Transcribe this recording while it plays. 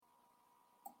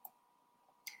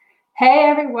Hey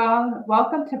everyone,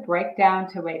 welcome to Breakdown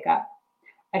to Wake Up,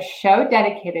 a show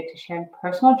dedicated to sharing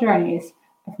personal journeys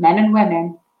of men and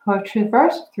women who have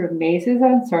traversed through mazes of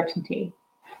uncertainty,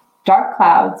 dark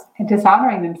clouds, and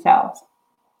dishonoring themselves,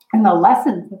 and the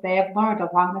lessons that they have learned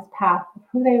along this path of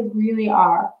who they really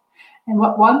are and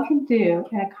what one can do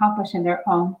and accomplish in their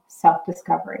own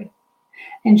self-discovery.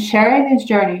 In sharing these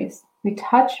journeys, we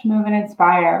touch, move, and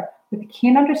inspire with a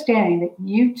keen understanding that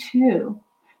you too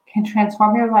can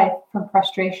transform your life from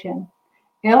frustration,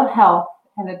 ill health,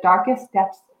 and the darkest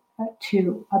depths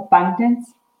to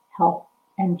abundance, health,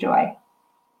 and joy.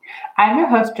 I'm your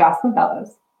host, Jocelyn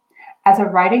Bellows. As a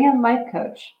writing and life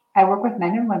coach, I work with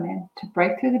men and women to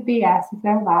break through the BS of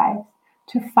their lives,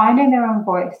 to finding their own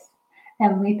voice,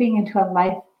 and leaping into a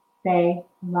life they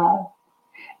love.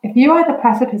 If you are at the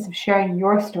precipice of sharing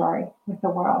your story with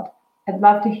the world, I'd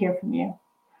love to hear from you.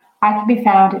 I can be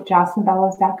found at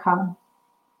jocelynbellows.com.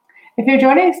 If you're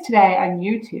joining us today on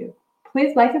YouTube,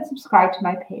 please like and subscribe to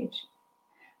my page.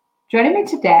 Joining me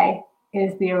today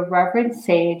is the Irreverent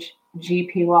sage,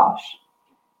 G.P. Walsh.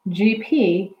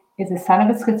 G.P. is the son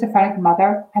of a schizophrenic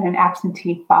mother and an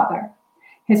absentee father.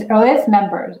 His earliest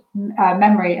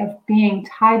memory of being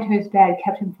tied to his bed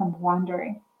kept him from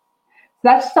wandering. So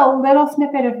that's just a little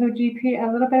snippet of who G.P.,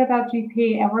 a little bit about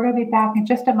G.P., and we're going to be back in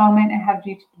just a moment and have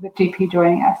G.P.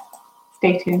 joining us.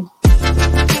 Stay tuned.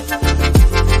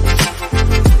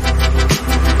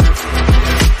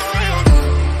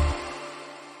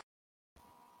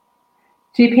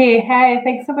 G.P., hey,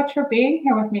 thanks so much for being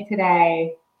here with me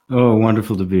today. Oh,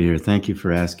 wonderful to be here. Thank you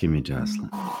for asking me, Jocelyn.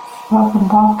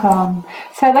 Welcome.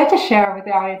 So I'd like to share with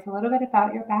the audience a little bit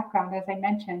about your background. As I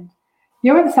mentioned,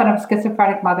 you were the son of a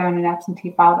schizophrenic mother and an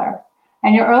absentee father,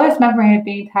 and your earliest memory of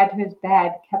being tied to his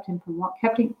bed kept you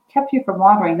from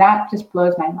wandering. That just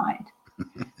blows my mind.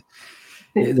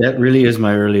 That really is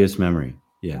my earliest memory.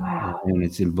 Yeah, wow. And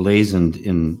it's emblazoned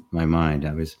in my mind.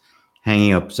 I was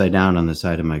hanging upside down on the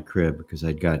side of my crib because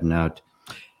I'd gotten out,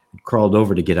 crawled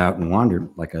over to get out and wander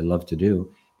like I love to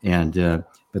do, and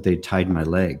but they tied my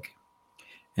leg,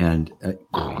 and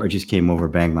I just came over,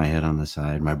 banged my head on the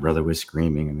side. My brother was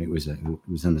screaming, and it was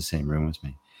in the same room as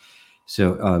me.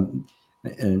 So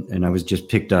and I was just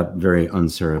picked up very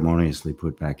unceremoniously,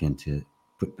 put back into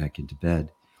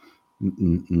bed.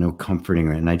 No comforting,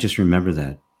 and I just remember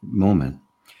that moment.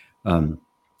 I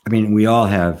mean, we all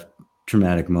have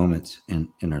traumatic moments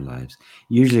in our lives.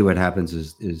 Usually what happens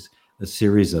is a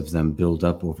series of them build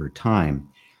up over time,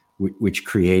 which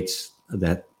creates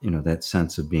that, that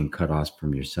sense of being cut off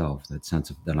from yourself, that sense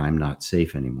of that I'm not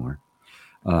safe anymore.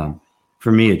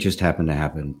 For me, it just happened to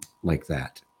happen like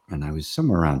that. And I was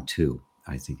somewhere around 2,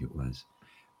 I think it was,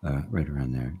 right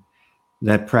around there.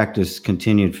 That practice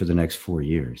continued for the next 4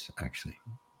 years, actually.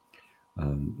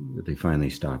 They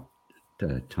finally stopped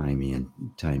tying me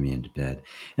into bed,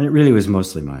 and it really was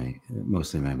mostly my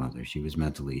mother. She was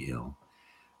mentally ill,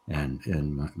 and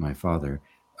my father,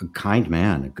 a kind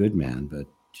man, a good man, but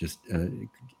just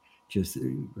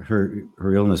her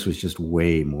illness was just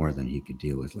way more than he could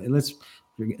deal with. Let's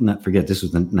not forget this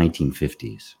was the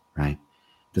 1950s, right?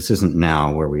 This isn't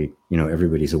now where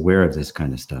everybody's aware of this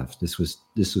kind of stuff. This was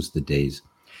the days.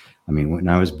 I mean, when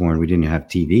I was born, we didn't have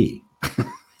TV.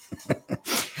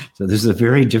 So this is a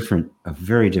very different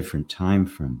time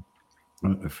from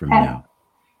now.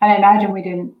 And I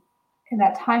imagine in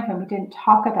that time frame, we didn't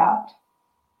talk about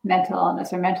mental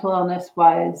illness, or mental illness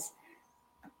was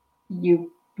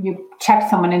you checked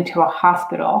someone into a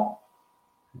hospital.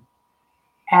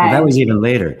 And that was even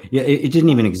later. Yeah, it didn't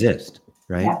even exist,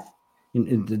 right? Yeah.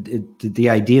 The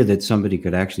idea that somebody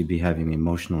could actually be having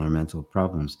emotional or mental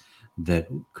problems that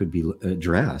could be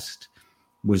addressed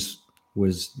was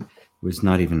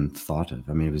not even thought of.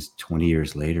 I mean, it was 20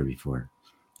 years later before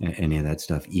any of that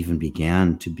stuff even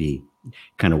began to be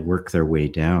kind of work their way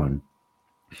down.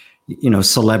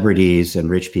 Celebrities and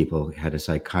rich people had a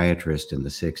psychiatrist in the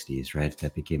 60s, right?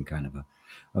 That became kind of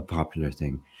a popular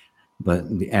thing.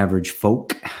 But the average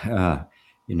folk,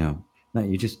 no,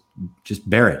 you just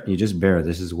bear it. You just bear it.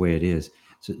 This is the way it is.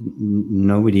 So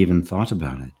nobody even thought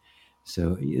about it.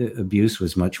 So abuse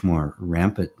was much more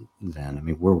rampant then. I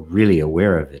mean, we're really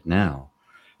aware of it now,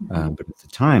 but at the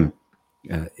time,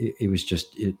 it was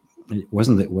just it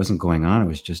wasn't going on. It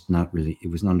was just not really. It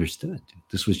wasn't understood.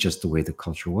 This was just the way the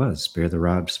culture was: spare the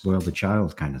rod, spoil the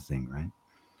child, kind of thing, right?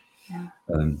 Yeah.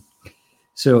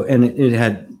 So, and it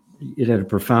had a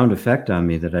profound effect on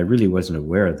me that I really wasn't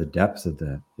aware of the depth of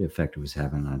the effect it was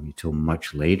having on me till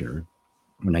much later,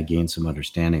 when I gained some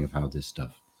understanding of how this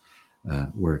stuff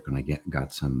worked, and I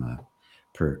got some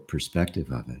perspective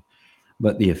of it.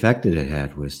 But the effect that it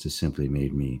had was to simply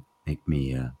make me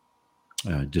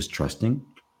distrusting.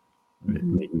 It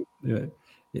Mm-hmm. made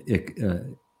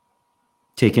me,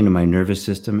 take into my nervous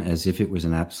system as if it was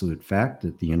an absolute fact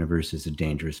that the universe is a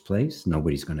dangerous place.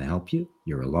 Nobody's going to help you.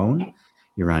 You're alone.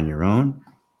 You're on your own.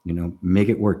 Make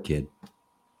it work, kid.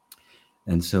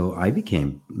 And so I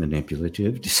became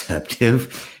manipulative,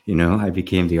 deceptive. I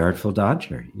became the artful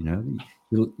dodger.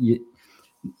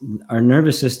 Our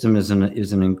nervous system is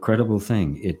an incredible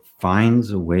thing. It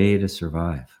finds a way to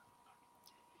survive,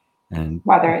 and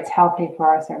whether it's healthy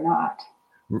for us or not.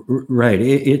 Right.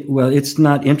 It's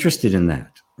not interested in that.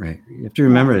 Right. You have to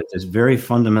remember at this very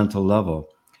fundamental level,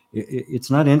 it's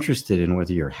not interested in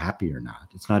whether you're happy or not.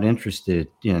 It's not interested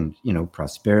in,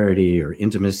 prosperity or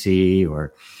intimacy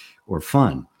or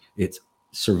fun. It's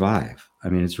survive. I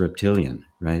mean, it's reptilian,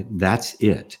 right? That's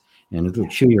it. And it'll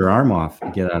chew your arm off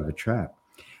to get out of a trap.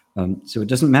 So it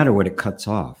doesn't matter what it cuts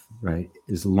off, right?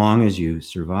 As long as you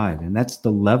survive. And that's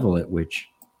the level at which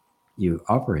you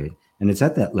operate. And it's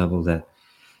at that level that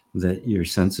your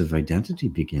sense of identity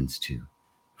begins to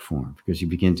form, because you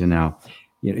begin to now,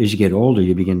 as you get older,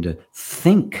 you begin to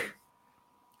think,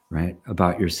 right,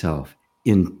 about yourself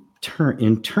in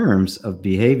terms of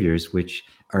behaviors which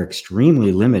are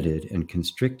extremely limited and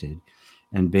constricted,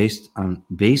 and based on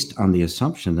the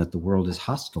assumption that the world is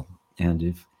hostile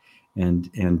and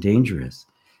dangerous.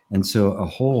 And so a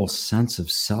whole sense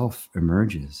of self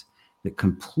emerges that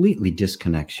completely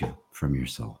disconnects you from your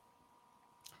soul.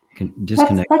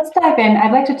 Let's dive in.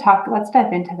 I'd like to talk. Let's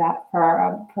dive into that for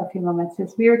a few moments.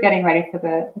 As we were getting ready for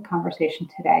the conversation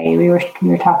today, we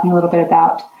were talking a little bit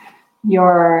about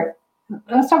your.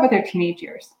 Let's start with your teenage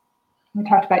years. We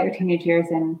talked about your teenage years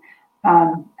and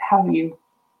how you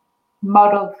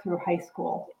muddled through high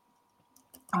school.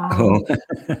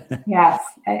 Yes,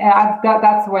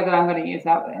 that's the word that I'm going to use.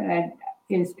 That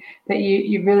is that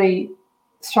you really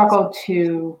struggled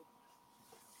to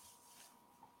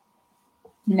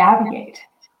navigate.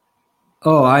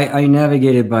 I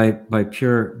navigated by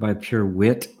pure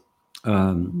wit.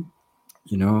 I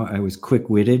was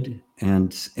quick-witted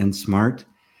and smart,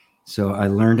 so I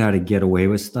learned how to get away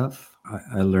with stuff.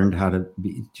 I learned how to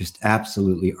be just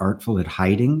absolutely artful at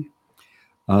hiding,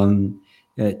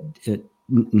 at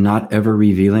not ever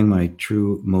revealing my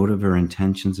true motive or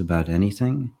intentions about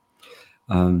anything.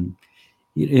 And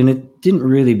it didn't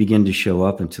really begin to show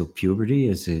up until puberty.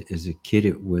 As a kid,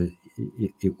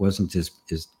 it wasn't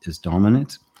as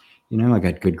dominant. I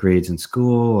got good grades in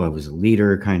school. I was a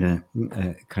leader, kind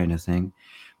of thing.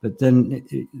 But then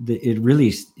it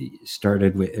really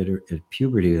started at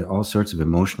puberty. All sorts of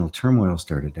emotional turmoil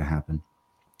started to happen,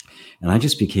 and I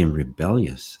just became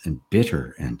rebellious and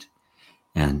bitter, and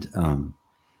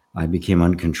I became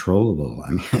uncontrollable. I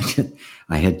mean,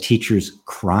 I had teachers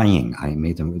crying.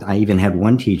 I even had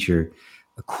one teacher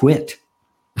quit.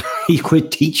 He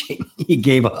quit teaching. He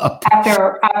gave up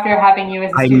after having you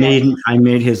as a student. I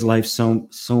made his life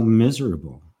so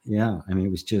miserable. Yeah, I mean,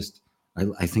 it was just.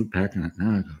 I think back on it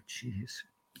now. I go, geez.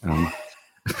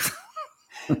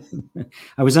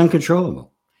 I was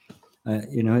uncontrollable.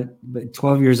 But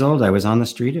 12 years old, I was on the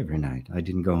street every night. I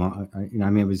didn't go home.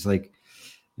 It was like,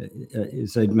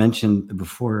 as I'd mentioned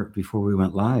before we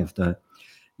went live, I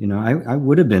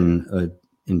would have been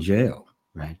in jail,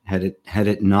 right? Had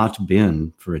it not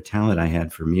been for a talent I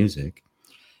had for music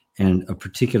and a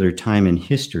particular time in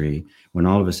history when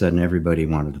all of a sudden everybody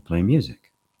wanted to play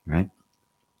music, right?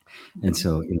 And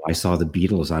so I saw the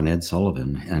Beatles on Ed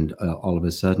Sullivan, and all of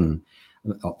a sudden,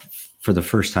 for the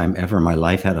first time ever, my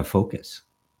life had a focus,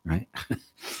 right?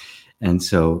 And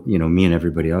so, me and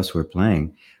everybody else were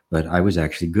playing, but I was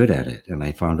actually good at it. And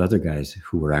I found other guys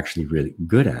who were actually really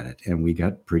good at it. And we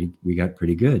got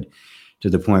pretty good, to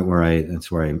the point where I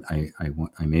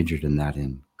majored in that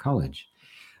in college.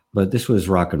 But this was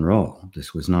rock and roll.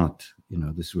 This was not,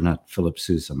 this were not Philip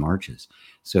Sousa marches.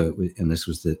 So, this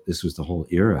was the whole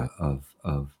era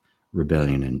of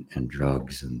rebellion and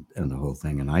drugs and the whole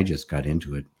thing. And I just got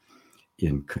into it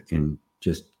in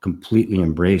just completely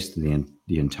embraced the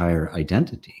entire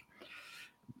identity.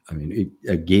 I mean,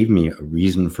 it gave me a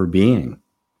reason for being,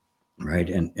 right?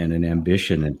 And an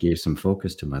ambition, and gave some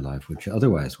focus to my life, which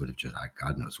otherwise would have just,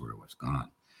 God knows where it was gone,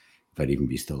 if I'd even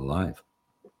be still alive.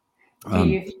 Go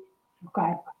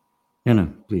ahead.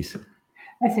 No, please.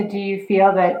 I said, do you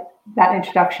feel that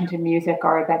introduction to music,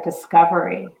 or that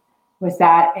discovery, was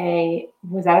that a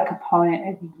component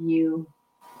of you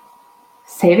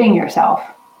saving yourself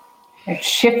and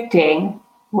shifting?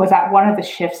 Was that one of the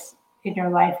shifts in your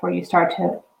life where you start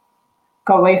to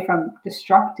go away from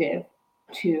destructive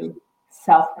to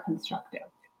self-constructive?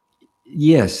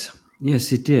 Yes,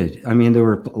 it did. I mean, there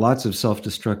were lots of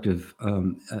self-destructive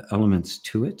elements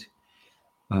to it.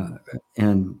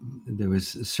 And there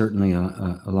was certainly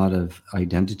a lot of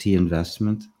identity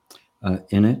investment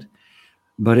in it,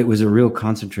 but it was a real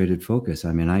concentrated focus.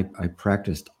 I mean, I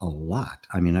practiced a lot.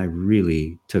 I mean, I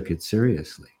really took it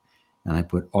seriously, and I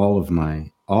put all of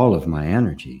my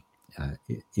energy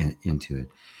into it.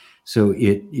 So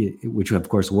which of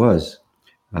course was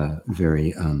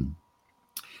very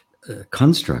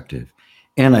constructive.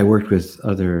 And I worked with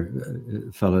other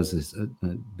fellows,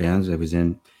 bands I was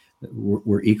in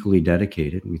were equally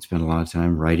dedicated. We'd spent a lot of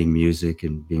time writing music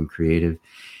and being creative.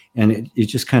 And it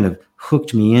just kind of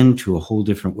hooked me into a whole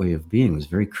different way of being. It was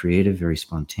very creative, very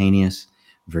spontaneous,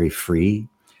 very free,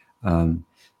 and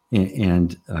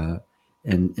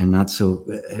not so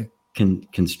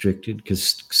constricted, because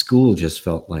school just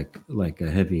felt like a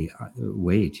heavy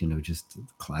weight, just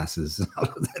classes and all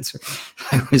of that. So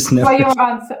I was never. Well,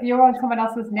 you were on someone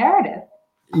else's narrative.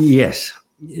 Yes,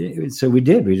 so we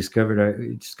did. We discovered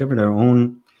our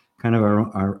own kind of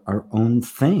our own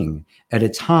thing at a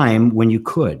time when you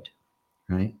could,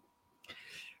 right?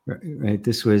 Right.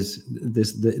 This was the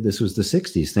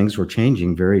 60s. Things were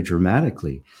changing very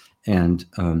dramatically, and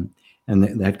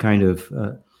that kind of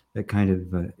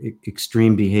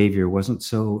extreme behavior wasn't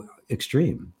so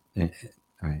extreme.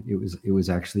 Right. It was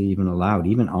actually even allowed,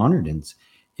 even honored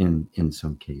in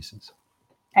some cases.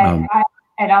 And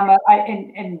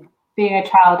and being a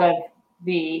child of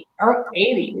the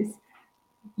 80s,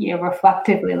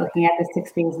 reflectively looking at the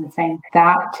 60s and saying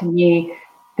that, to me,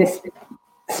 this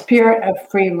spirit of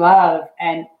free love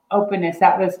and openness,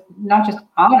 that was not just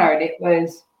honored, it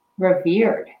was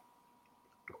revered.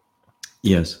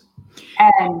 Yes.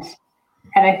 And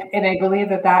I believe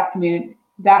that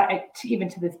even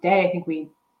to this day, I think we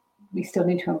still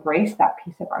need to embrace that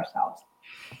piece of ourselves.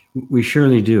 We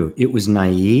surely do. It was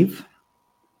naive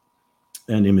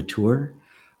and immature,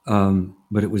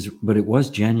 but it was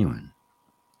genuine.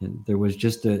 There was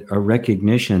just a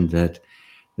recognition that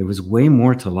there was way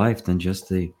more to life than just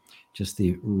the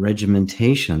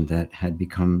regimentation that had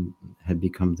become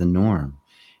the norm.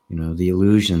 The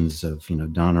illusions of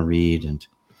Donna Reed and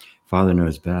Father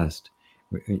Knows Best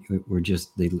were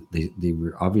just they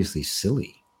were obviously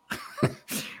silly,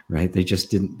 right? They just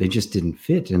didn't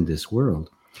fit in this world.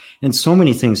 And so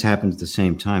many things happened at the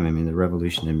same time. I mean, the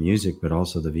revolution in music, but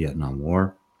also the Vietnam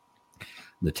War,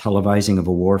 the televising of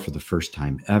a war for the first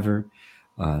time ever,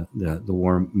 the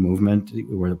war movement,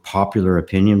 where the popular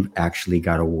opinion actually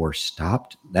got a war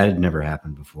stopped. That had never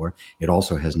happened before. It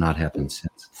also has not happened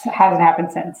since. It hasn't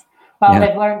happened since. Well,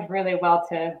 they've learned really well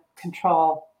to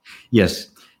control.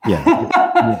 Yes.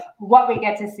 Yeah. What we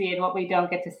get to see and what we don't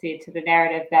get to see, to the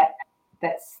narrative that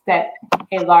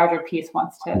a larger piece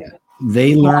wants to. Yeah.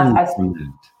 They learned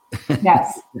from that.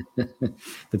 Yes.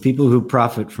 The people who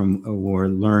profit from a war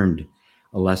learned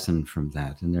a lesson from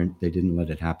that, and they didn't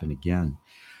let it happen again.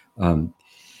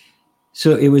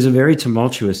 So it was a very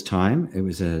tumultuous time. It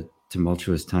was a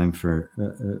tumultuous time for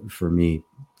me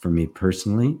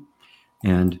personally,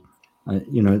 and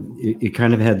it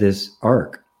kind of had this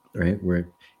arc, right, where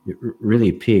it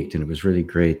really peaked, and it was really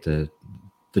great. The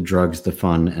drugs, the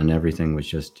fun, and everything was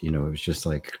just, it was just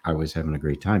like I was having a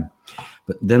great time.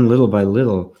 But then little by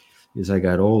little, as I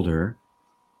got older,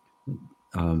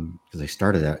 because I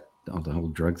started the whole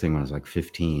drug thing when I was like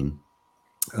 15.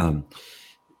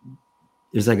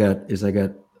 As I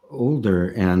got older,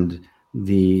 and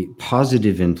the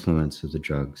positive influence of the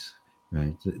drugs,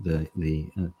 right?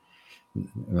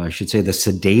 I should say the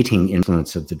sedating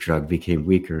influence of the drug became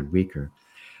weaker and weaker.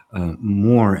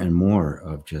 More and more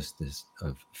of just this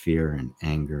of fear and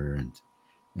anger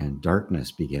and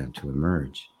darkness began to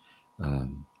emerge,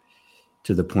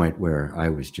 to the point where I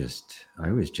was just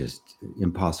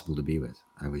impossible to be with.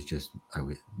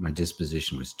 My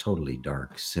disposition was totally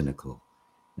dark, cynical.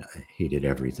 I hated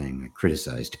everything. I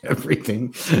criticized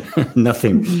everything.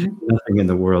 Nothing in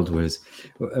the world was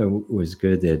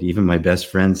good. That even my best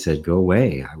friend said, "Go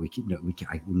away. We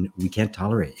can't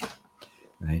tolerate you."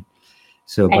 Right.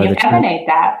 So and you emanate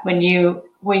that when you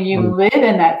live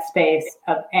in that space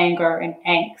of anger and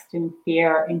angst and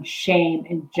fear and shame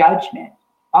and judgment,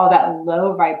 all that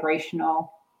low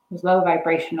vibrational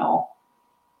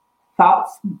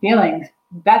thoughts and feelings,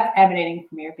 that's emanating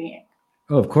from your being.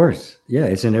 Oh, of course. Yeah,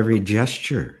 it's in every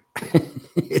gesture.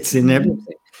 It's in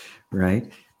everything, right?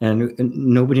 And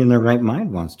nobody in their right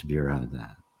mind wants to be around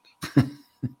that.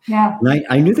 Yeah. And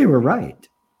I knew they were right,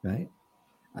 right?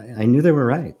 I knew they were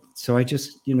right. So I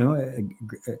just,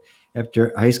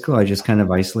 after high school, I just kind of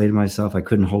isolated myself. I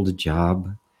couldn't hold a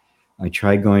job. I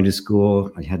tried going to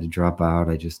school. I had to drop out.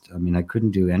 I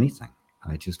couldn't do anything.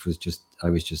 I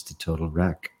was just a total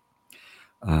wreck.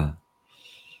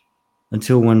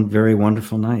 until one very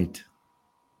wonderful night,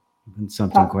 when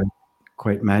something Oh,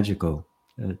 quite magical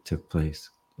took place,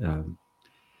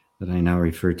 that I now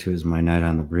refer to as my night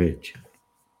on the bridge,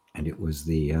 and it was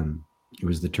the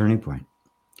turning point.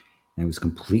 And it was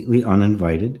completely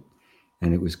uninvited,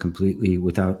 and it was completely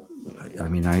without. I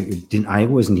mean, I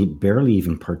wasn't barely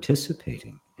even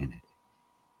participating in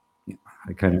it.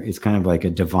 It's kind of like a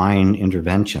divine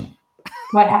intervention.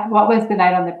 what was the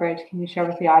night on the bridge? Can you share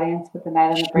with the audience what the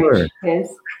night on the Sure, bridge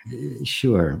is?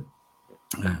 sure.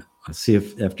 I'll see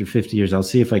if after 50 years, I'll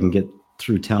see if I can get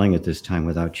through telling it this time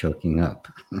without choking up.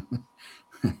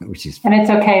 Which is, and it's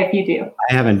okay if you do.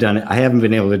 I haven't done it. I haven't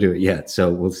been able to do it yet,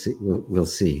 so we'll see. We'll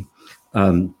see.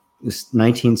 It's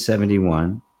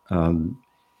 1971.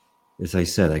 As I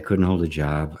said, I couldn't hold a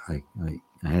job. I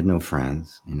had no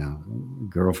friends. You know,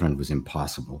 girlfriend was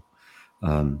impossible.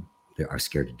 They are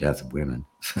scared to death of women.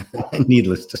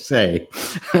 Needless to say.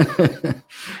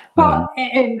 Well,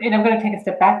 and I'm going to take a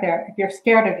step back there. If you're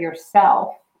scared of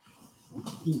yourself,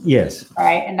 yes,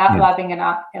 right, and not loving and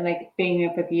like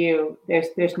being with you,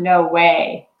 there's no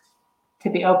way to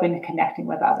be open to connecting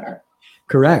with other.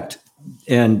 Correct.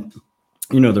 And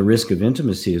you know, the risk of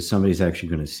intimacy is somebody's actually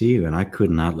going to see you, and I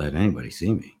could not let anybody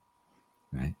see me.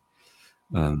 Right.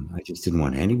 I just didn't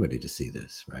want anybody to see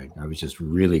this. Right. I was just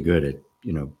really good at,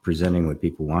 you know, presenting what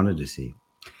people wanted to see.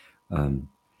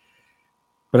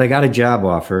 But I got a job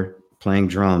offer playing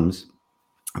drums.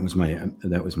 That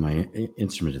was my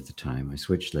instrument at the time. I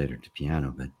switched later to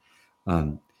piano, but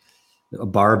a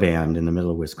bar band in the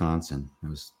middle of Wisconsin. I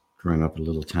was growing up in a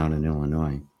little town in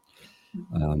Illinois.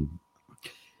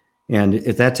 And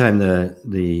at that time,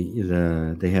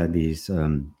 they had these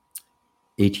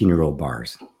 18-year-old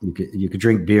bars. You could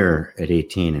drink beer at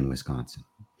 18 in Wisconsin.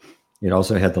 It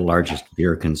also had the largest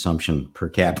beer consumption per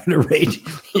capita rate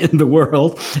in the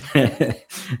world at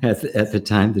the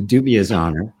time, the dubious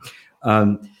honor.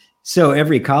 So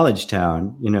every college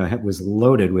town, you know, was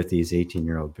loaded with these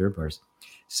 18-year-old beer bars.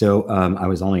 So I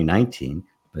was only 19,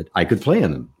 but I could play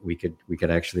in them. We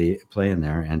could actually play in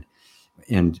there and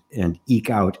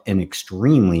eke out an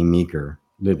extremely meager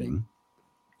living.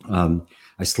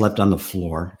 I slept on the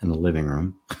floor in the living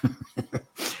room.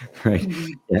 Right.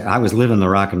 Mm-hmm. I was living the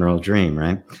rock and roll dream,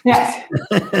 right? Yes.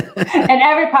 In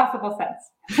every possible sense.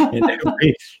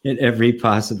 in every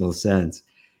possible sense.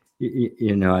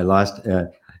 You know, I lost,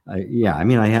 I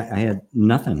had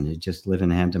nothing. It just living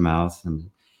hand to mouth. And,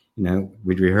 you know,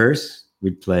 we'd rehearse,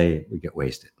 we'd play, we'd get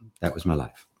wasted. That was my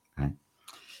life. Right.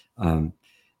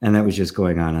 And that was just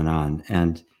going on and on.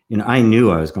 And, you know, I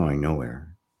knew I was going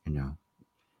nowhere, you know,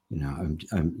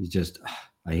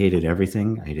 I hated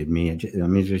everything. I hated me. I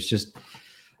mean,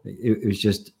 it was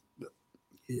just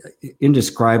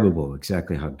indescribable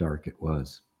exactly how dark it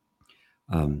was.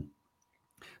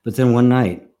 But then one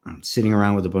night, I'm sitting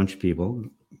around with a bunch of people,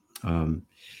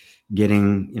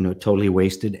 getting, you know, totally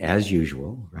wasted as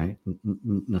usual, right?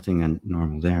 Nothing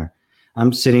normal there.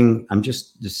 I'm just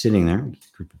sitting there with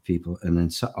a group of people. And then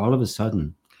all of a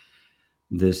sudden,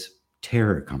 this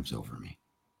terror comes over me.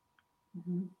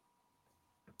 Mm-hmm.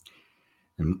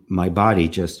 And my body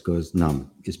just goes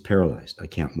numb, is paralyzed. I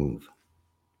can't move.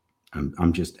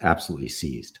 I'm just absolutely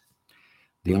seized.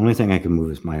 The only thing I can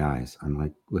move is my eyes. I'm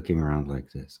like looking around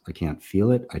like this. I can't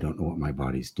feel it. I don't know what my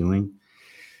body's doing,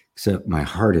 except my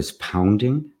heart is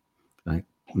pounding. Like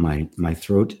my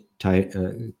throat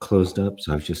closed up,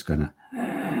 so I was just gonna.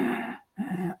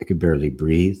 I could barely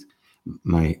breathe.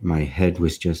 My head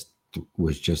was just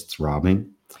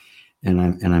throbbing, and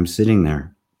I'm sitting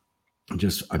there.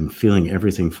 I'm feeling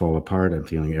everything fall apart. I'm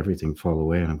feeling everything fall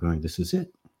away. And I'm going, this is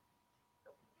it.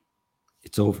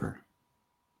 It's over.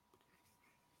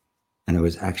 And it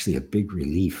was actually a big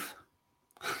relief.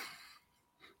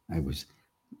 I was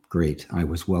great. I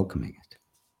was welcoming it.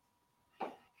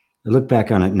 I look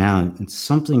back on it now, and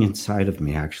something inside of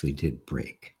me actually did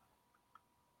break.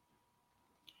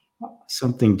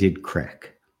 Something did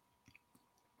crack.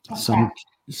 Okay.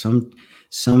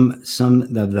 Some of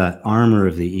the armor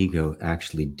of the ego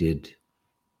actually did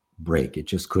break. It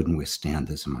just couldn't withstand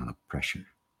this amount of pressure.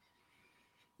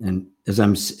 And as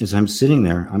I'm sitting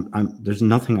there, there's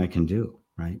nothing I can do,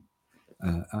 right?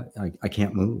 I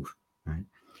can't move, right?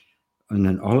 And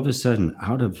then all of a sudden,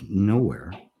 out of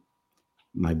nowhere,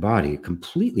 my body,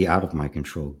 completely out of my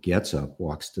control, gets up,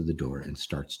 walks to the door, and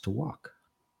starts to walk.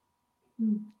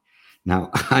 Now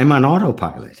I'm on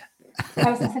autopilot.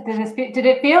 I was going to say, did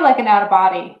it feel like an out of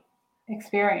body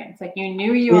experience? Like you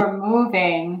knew you were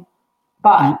moving,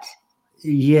 but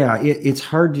yeah, it's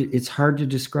hard to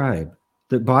describe.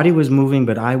 The body was moving,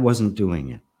 but I wasn't doing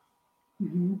it.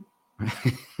 Mm-hmm.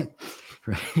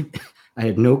 Right?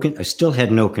 I still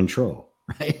had no control,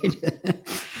 right?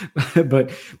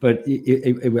 but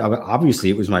obviously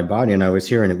it was my body, and I was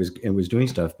here, and it was doing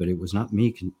stuff, but it was not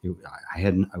me. I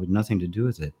had nothing to do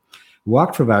with it.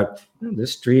 Walked for about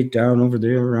this street down over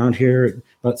there, around here,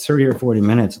 about 30 or 40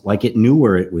 minutes, like it knew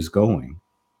where it was going.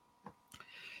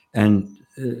 And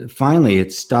finally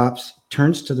it stops,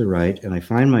 turns to the right, and I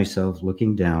find myself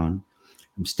looking down.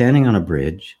 I'm standing on a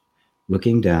bridge,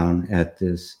 looking down at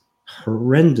this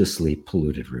horrendously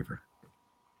polluted river.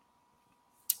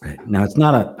 Right. Now, it's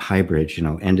not a high bridge,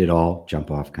 end it all,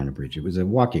 jump off kind of bridge. It was a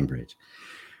walking bridge,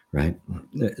 right?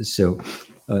 So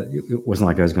it wasn't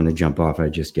like I was going to jump off.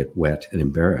 I'd just get wet and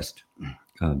embarrassed.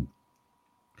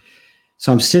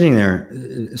 So I'm sitting there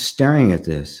staring at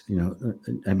this,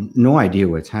 I have no idea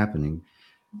what's happening,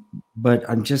 but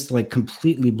I'm just like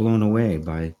completely blown away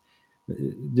by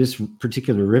this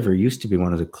particular river. Used to be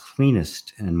one of the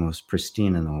cleanest and most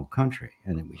pristine in the whole country.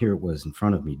 And here it was in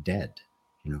front of me, dead,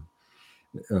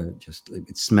 just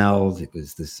it smelled. It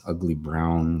was this ugly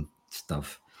brown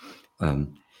stuff.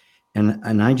 And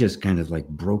I just kind of like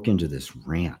broke into this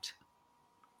rant.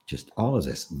 Just all of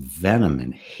this venom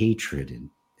and hatred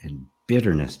and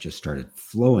bitterness just started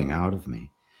flowing out of me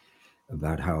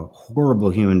about how horrible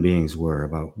human beings were,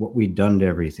 about what we'd done to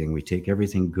everything. We take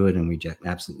everything good and we just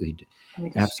absolutely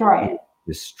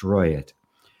destroy it.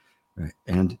 Right.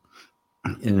 And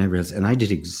I realized, and I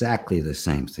did exactly the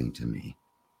same thing to me.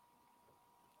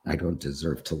 I don't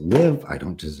deserve to live. I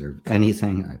don't deserve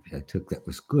anything. I took that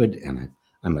was good, and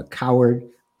I'm a coward.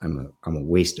 I'm a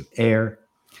waste of air.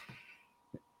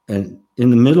 And in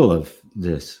the middle of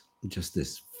this, just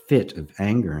this fit of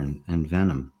anger and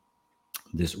venom,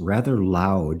 this rather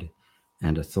loud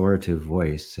and authoritative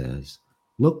voice says,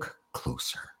 "Look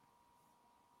closer."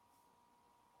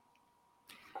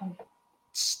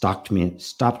 Stopped me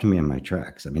in my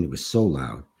tracks. I mean, it was so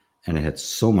loud, and it had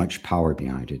so much power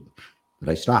behind it. But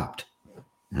I stopped,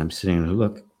 and I'm sitting and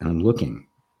I'm looking.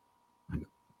 I go,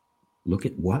 "Look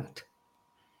at what?"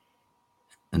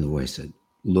 And the voice said,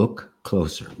 "Look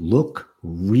closer. Look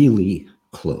really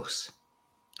close."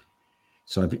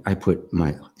 So I put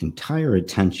my entire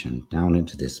attention down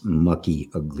into this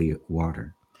mucky, ugly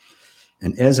water.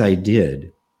 And as I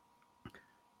did,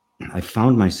 I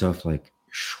found myself like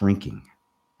shrinking.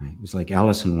 Right? It was like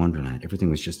Alice in Wonderland. Everything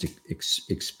was just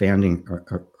expanding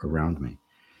around me.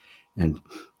 And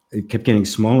it kept getting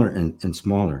smaller and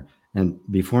smaller. And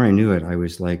before I knew it, I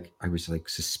was like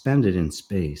suspended in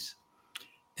space.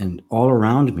 And all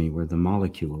around me were the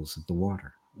molecules of the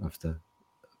water of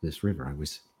this river. I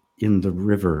was in the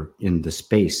river, in the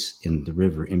space in the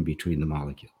river, in between the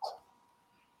molecules.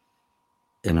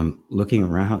 And I'm looking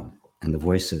around, and the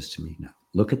voice says to me, "Now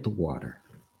look at the water."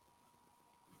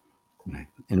 Right?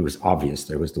 And it was obvious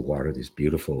there was the water, this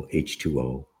beautiful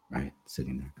H2O, right,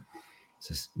 sitting there. It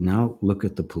says, "Now look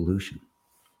at the pollution."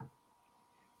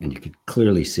 And you could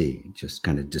clearly see just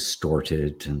kind of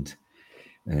distorted and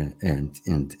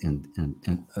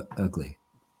ugly.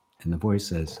 And the voice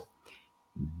says,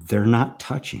 "They're not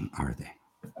touching, are they?"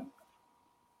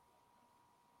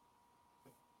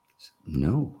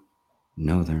 No,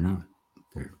 they're not.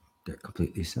 They're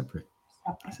completely separate.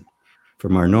 Said,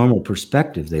 "From our normal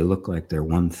perspective, they look like they're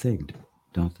one thing,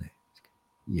 don't they?"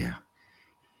 Yeah.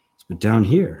 But down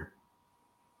here,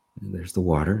 there's the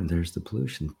water and there's the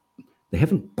pollution. They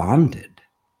haven't bonded,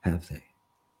 have they?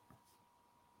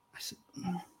 I said,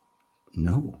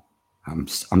 "No." I'm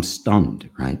stunned,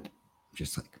 right?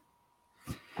 Just like.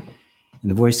 And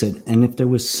the voice said, "And if there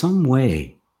was some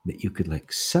way that you could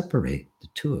like separate the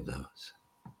two of those,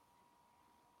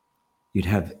 you'd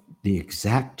have the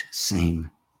exact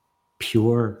same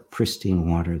pure, pristine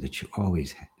water that you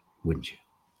always had, wouldn't you?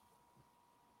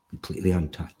 Completely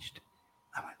untouched."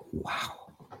 I'm like,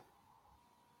 wow.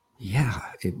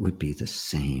 Yeah, it would be the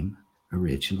same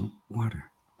original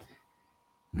water.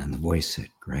 And then the voice said,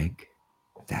 "Greg,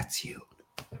 that's you."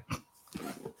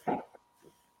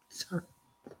 Sorry.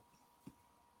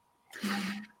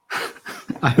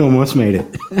 I almost made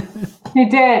it. You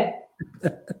did.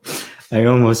 I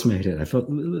almost made it. I felt.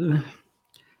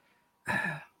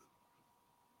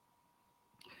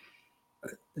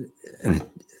 And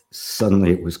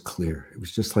suddenly it was clear. It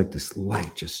was just like this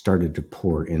light just started to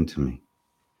pour into me.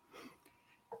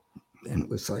 And it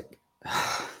was like,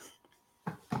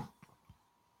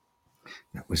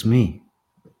 that was me.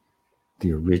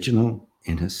 The original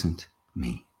innocent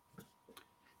me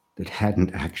that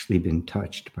hadn't actually been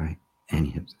touched by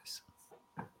any of this.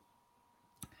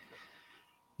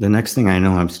 The next thing I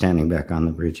know, I'm standing back on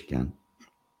the bridge again.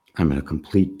 I'm in a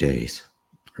complete daze,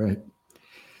 right?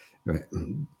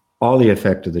 all the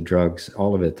effect of the drugs,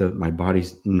 all of it. My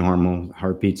body's normal,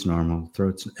 heartbeat's normal,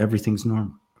 throat's, everything's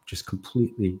normal. Just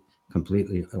completely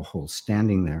a whole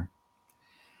standing there.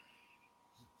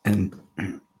 And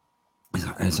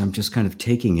as I'm just kind of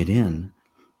taking it in,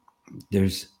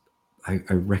 I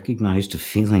recognized a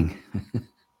feeling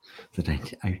that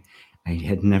I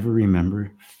had never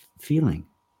remembered feeling.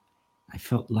 I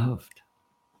felt loved.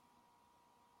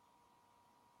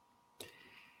 It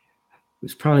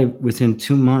was probably within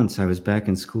 2 months. I was back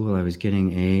in school. I was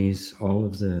getting A's. All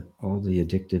the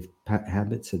addictive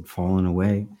habits had fallen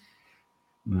away.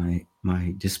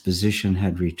 My disposition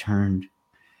had returned.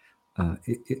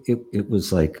 It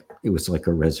was like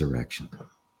a resurrection.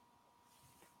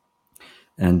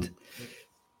 And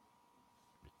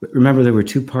but remember, there were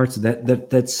two parts of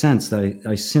that sense that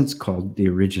I since called the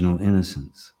original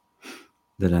innocence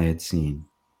that I had seen.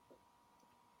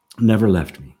 Never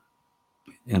left me.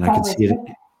 And I can see it,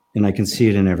 and I can see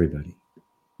it in everybody,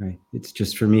 right? It's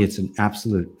just, for me, it's an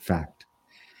absolute fact.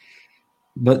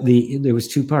 But there was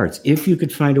two parts. If you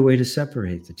could find a way to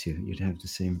separate the two, you'd have the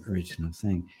same original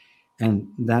thing.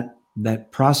 And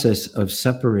that process of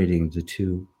separating the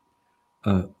two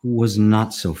was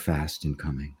not so fast in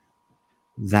coming.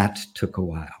 That took a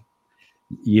while,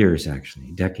 years,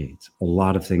 actually, decades. A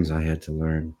lot of things I had to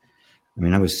learn. I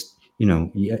mean, I was,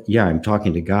 I'm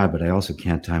talking to God, but I also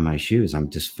can't tie my shoes. I'm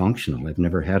dysfunctional. I've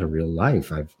never had a real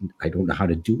life. I don't know how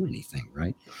to do anything,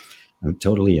 right? I'm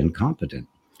totally incompetent.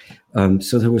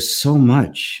 So there was so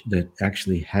much that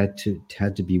actually had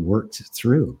to be worked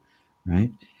through,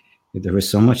 right? There was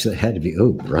so much that had to be.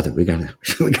 Oh, brother, we gotta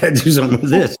do something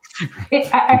with this.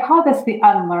 I call this the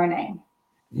unlearning.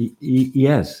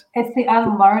 Yes, it's the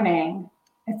unlearning.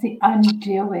 It's the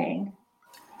undoing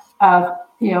of,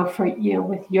 for you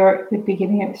with the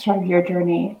beginning of the start of your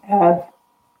journey of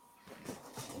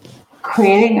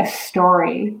creating a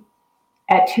story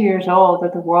at 2 years old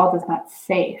that the world is not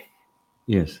safe.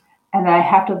 Yes. And that I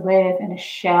have to live in a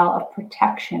shell of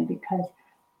protection because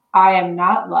I am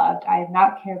not loved. I am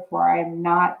not cared for. I'm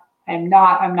not.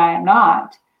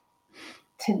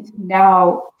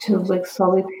 To like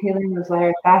slowly peeling those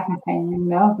layers back and saying,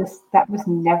 no, that was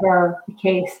never the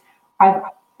case.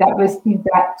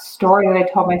 That story that I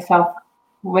told myself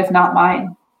was not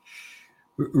mine.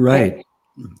 Right.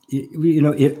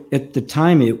 At the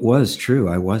time it was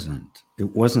true.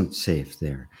 It wasn't safe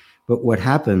there. But what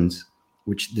happens,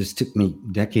 which this took me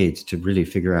decades to really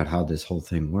figure out how this whole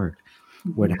thing worked.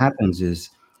 Mm-hmm. What happens is,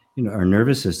 our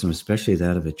nervous system, especially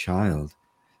that of a child,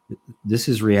 this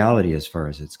is reality as far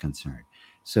as it's concerned.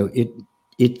 So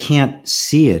it can't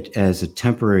see it as a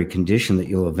temporary condition that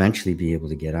you'll eventually be able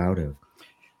to get out of.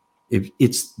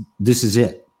 This is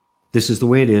it. This is the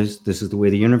way it is. This is the way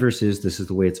the universe is. This is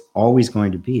the way it's always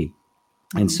going to be.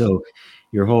 Mm-hmm. And so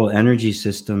your whole energy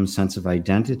system, sense of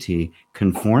identity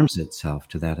conforms itself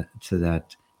to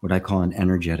that, what I call an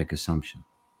energetic assumption,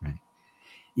 right?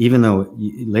 Even though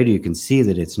later you can see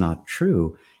that it's not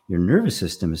true, your nervous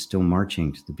system is still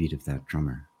marching to the beat of that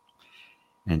drummer.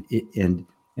 And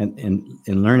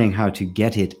learning how to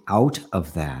get it out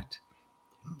of that,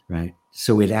 right?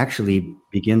 So it actually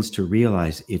begins to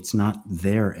realize it's not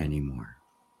there anymore.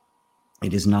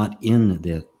 It is not in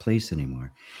the place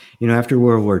anymore. After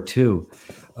World War II,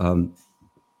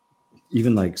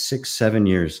 even like 6-7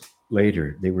 years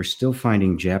later, they were still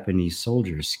finding Japanese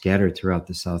soldiers scattered throughout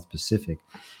the South Pacific,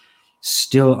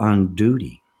 still on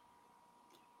duty,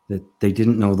 that they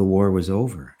didn't know the war was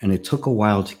over. And it took a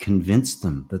while to convince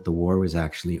them that the war was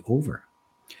actually over.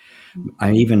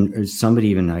 I mentioned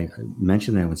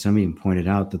that when somebody even pointed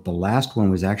out that the last one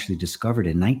was actually discovered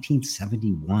in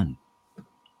 1971. Wow.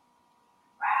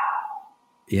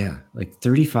 Yeah, like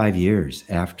 35 years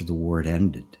after the war had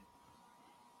ended,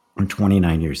 or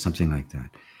 29 years, something like that.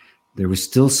 There was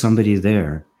still somebody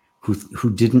there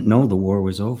who didn't know the war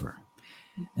was over.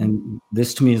 And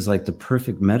this to me is like the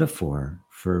perfect metaphor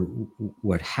for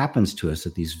what happens to us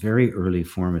at these very early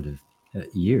formative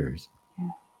years.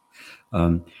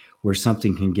 Where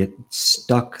something can get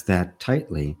stuck that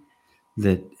tightly,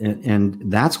 and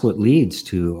that's what leads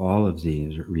to all of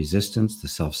the resistance, the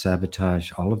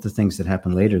self-sabotage, all of the things that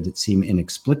happen later that seem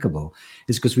inexplicable,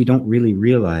 is because we don't really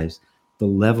realize the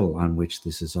level on which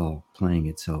this is all playing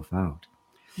itself out.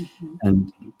 Mm-hmm.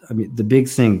 And I mean, the big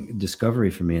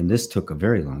discovery for me, and this took a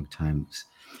very long time,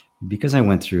 because I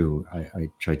went through,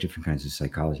 I tried different kinds of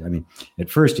psychology. I mean,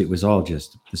 at first it was all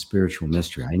just the spiritual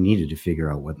mystery. I needed to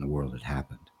figure out what in the world had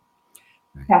happened.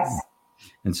 Right? Yes.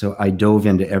 And so I dove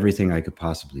into everything I could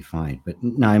possibly find. But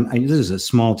now this is a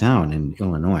small town in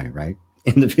Illinois, right?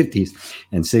 In the 50s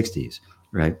and 60s,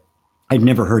 right? I'd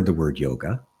never heard the word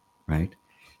yoga, right?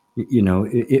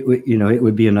 it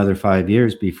would be another 5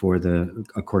 years before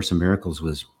A Course in Miracles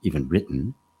was even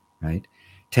written, right?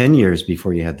 10 years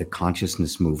before you had the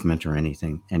consciousness movement or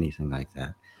anything like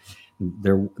that.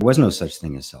 There was no such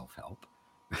thing as self-help,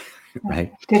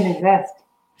 right? It didn't exist.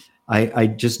 I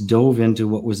just dove into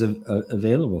what was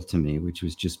available to me, which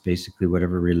was just basically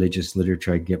whatever religious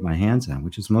literature I could get my hands on,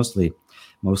 which is mostly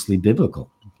biblical,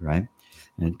 right?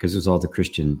 And because it was all the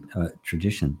Christian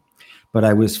tradition. But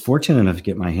I was fortunate enough to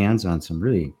get my hands on some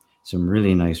really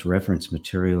nice reference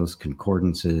materials,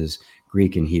 concordances,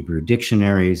 Greek and Hebrew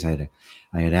dictionaries. I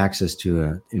had access to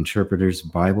an interpreter's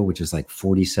Bible, which is like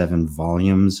 47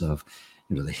 volumes of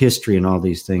the history and all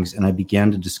these things. And I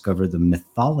began to discover the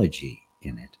mythology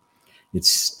in it. It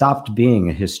stopped being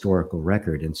a historical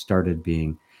record and started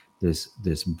being this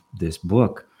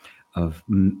book of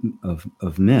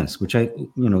myths, which I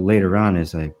later on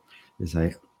as I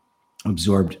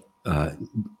absorbed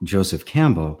Joseph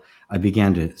Campbell, I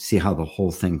began to see how the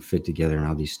whole thing fit together and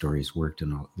how these stories worked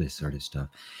and all this sort of stuff.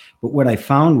 But what I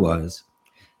found was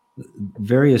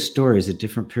various stories at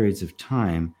different periods of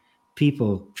time,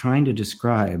 people trying to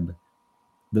describe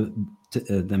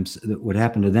what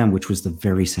happened to them, which was the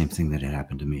very same thing that had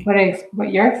happened to me.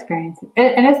 What you're experiencing.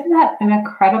 And isn't that an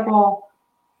incredible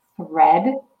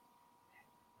thread?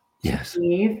 Yes.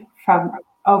 From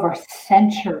over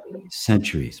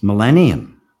centuries,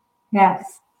 millennium.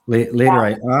 Yes.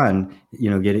 Later on,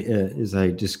 as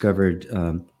I discovered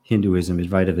Hinduism,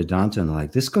 Advaita Vedanta, and the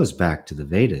like, this goes back to the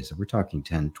Vedas. We're talking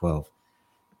 10, 12,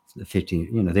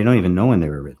 15. They don't even know when they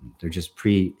were written. They're just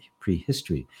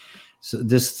prehistory. So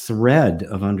this thread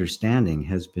of understanding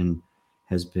has been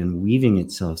weaving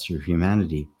itself through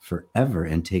humanity forever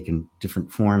and taken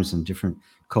different forms and different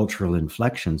cultural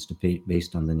inflections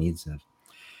based on the needs of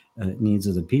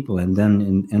the people. And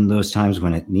then in those times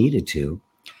when it needed to,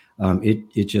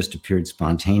 it just appeared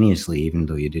spontaneously, even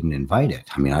though you didn't invite it.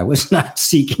 I mean, I was not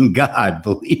seeking God,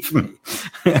 believe me.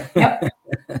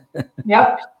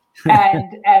 Yep.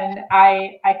 And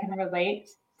I can relate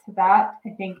to that. I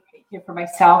think for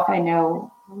myself, I know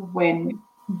when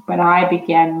I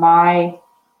began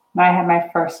when I had my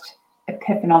first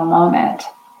epiphanal moment,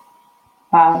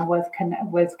 was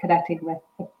connecting with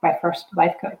my first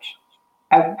life coach.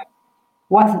 I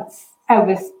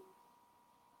was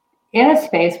in a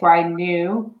space where I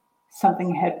knew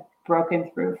something had broken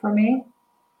through for me,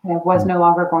 and I was no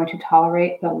longer going to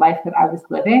tolerate the life that I was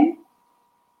living.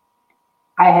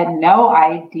 I had no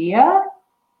idea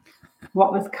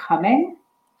what was coming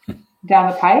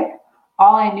down the pipe.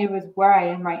 All I knew was where I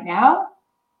am right now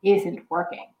isn't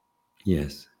working.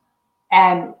 Yes.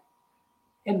 And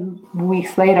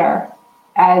weeks later,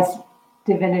 as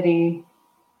divinity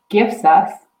gifts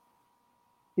us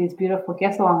these beautiful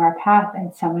gifts along our path,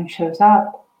 and someone shows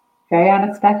up very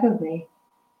unexpectedly,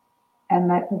 and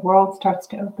that the world starts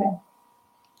to open,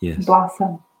 yes,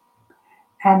 blossom,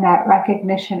 and that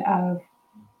recognition of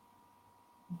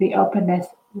the openness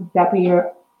that we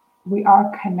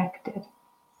are connected.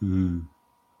 Mm.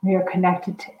 We are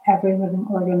connected to every living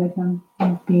organism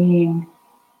and being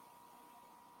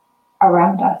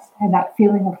around us, and that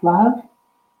feeling of love,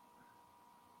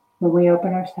 when we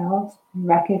open ourselves and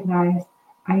recognize,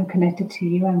 I'm connected to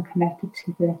you, I'm connected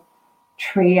to the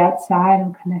tree outside,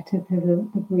 I'm connected to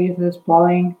the breeze that's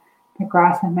blowing the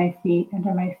grass on my feet,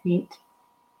 under my feet,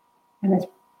 and this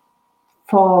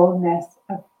fullness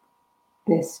of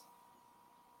this,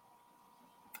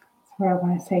 that's what I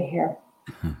want to say here,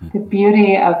 the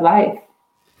beauty of life.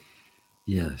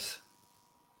 Yes.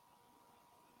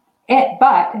 And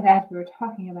as we were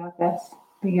talking about this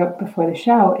before the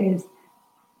show, is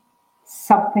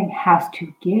something has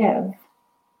to give.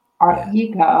 Our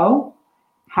ego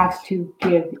has to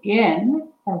give in,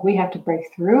 or we have to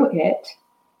break through it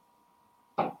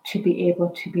to be able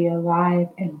to be alive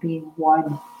and be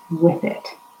one with it.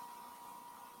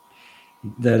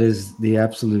 That is the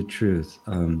absolute truth.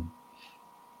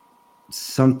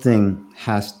 Something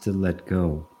has to let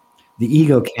go. The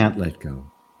ego can't let go.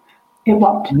 It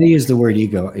won't. When they use the word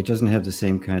ego, it doesn't have the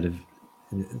same kind of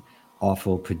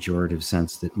awful pejorative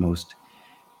sense that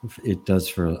it does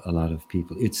for a lot of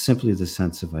people. It's simply the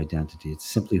sense of identity. It's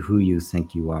simply who you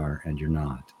think you are and you're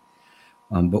not.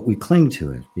 But we cling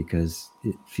to it because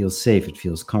it feels safe. It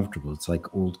feels comfortable. It's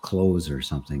like old clothes or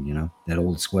something, that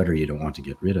old sweater you don't want to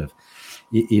get rid of,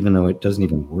 even though it doesn't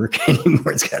even work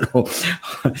anymore. It's got holes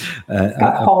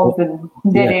and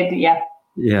knitted, yeah.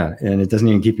 Yeah, and it doesn't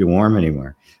even keep you warm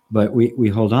anymore. But we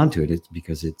hold on to it. It's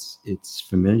because it's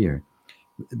familiar.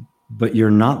 But you're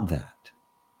not that.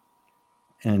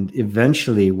 And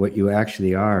eventually what you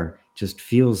actually are just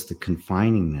feels the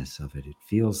confiningness of it. It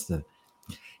feels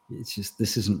it's just,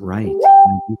 this isn't right.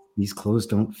 These clothes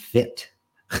don't fit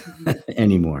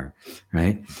anymore,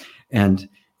 right? And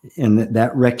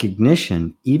that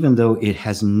recognition, even though it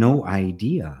has no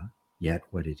idea yet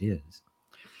what it is,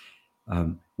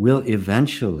 will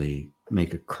eventually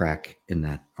make a crack in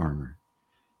that armor.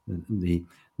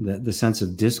 The sense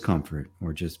of discomfort,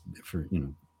 or just, for,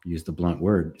 use the blunt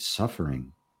word,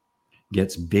 suffering,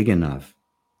 gets big enough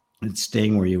that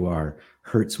staying where you are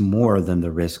hurts more than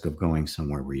the risk of going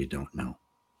somewhere where you don't know.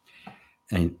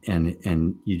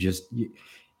 And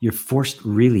you're forced,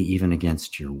 really, even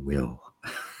against your will.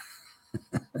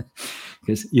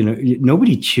 Because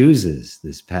nobody chooses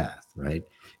this path, right?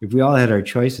 If we all had our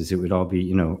choices, it would all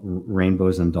be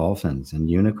rainbows and dolphins and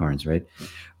unicorns, right?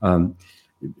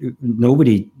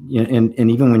 Nobody,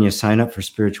 and even when you sign up for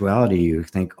spirituality, you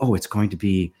think, oh, it's going to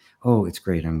be, oh, it's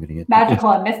great, I'm going to get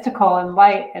magical and mystical and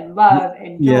light and love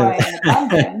and joy and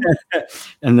abundance.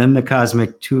 And then the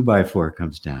cosmic 2x4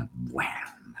 comes down,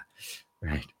 wham,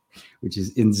 right? Which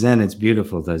is, in Zen, it's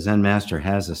beautiful. The Zen master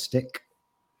has a stick.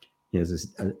 He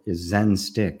has a Zen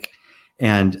stick.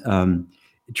 And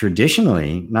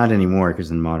traditionally, not anymore, because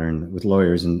in modern, with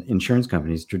lawyers and insurance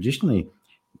companies, traditionally,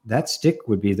 that stick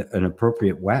would be an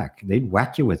appropriate whack. They'd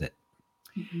whack you with it.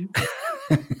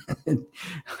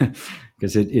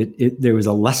 Because there was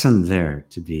a lesson there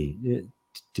to be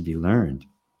learned.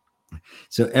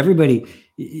 So everybody,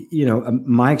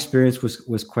 my experience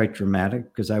was quite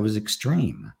dramatic, because I was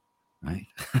extreme, right?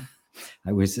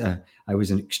 I was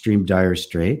in extreme dire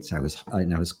straits. I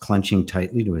was clutching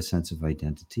tightly to a sense of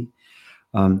identity.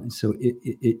 So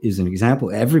it is an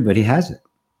example. Everybody has it,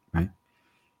 right?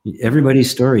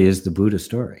 Everybody's story is the Buddha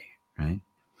story, right?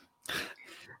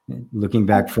 Looking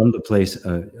back from the place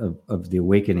of the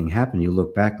awakening happened, you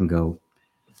look back and go,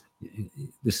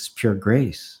 this is pure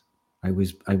grace. I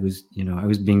was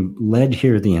being led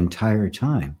here the entire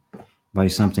time by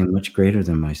something much greater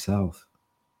than myself.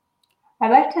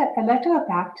 I'd like to go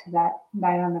back to that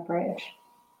night on the bridge,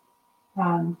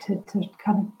 to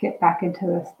kind of get back into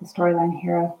the storyline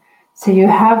here. So you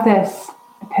have this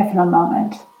epiphanal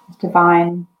moment, this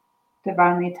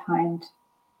divinely timed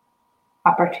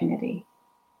opportunity.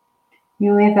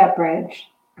 You leave that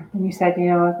bridge, and you said,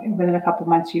 within a couple of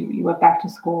months, you went back to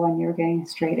school and you were getting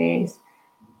straight A's.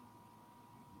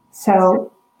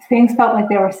 So things felt like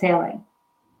they were sailing.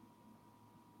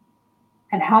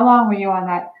 And how long were you on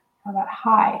that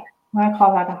high? I'm going to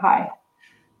call that a high.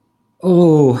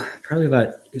 Oh,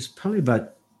 it's probably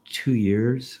about 2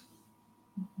 years.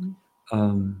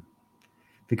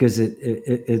 Because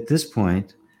at this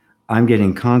point, I'm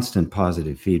getting constant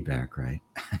positive feedback, right?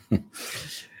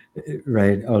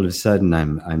 Right. All of a sudden,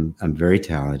 I'm very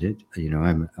talented.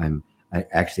 I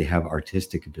actually have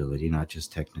artistic ability, not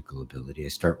just technical ability. I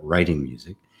start writing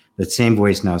music. That same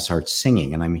voice now starts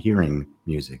singing, and I'm hearing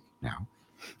music now,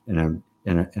 and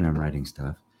I'm writing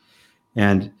stuff.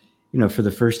 And for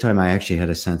the first time, I actually had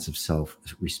a sense of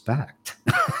self-respect,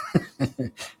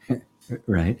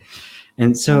 right?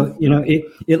 And so,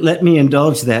 it let me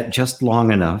indulge that just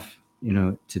long enough,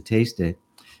 to taste it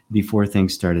before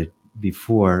things started,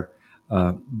 before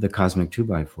the cosmic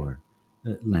 2x4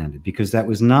 landed, because that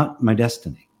was not my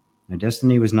destiny. My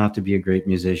destiny was not to be a great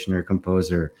musician or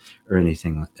composer or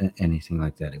anything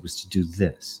like that. It was to do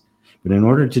this. But in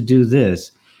order to do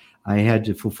this, I had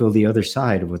to fulfill the other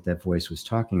side of what that voice was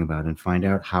talking about and find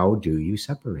out, how do you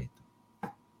separate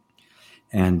them?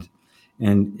 And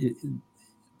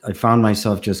I found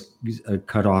myself just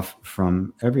cut off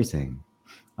from everything.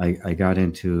 I got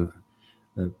into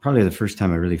probably the first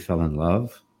time I really fell in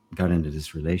love, got into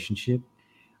this relationship.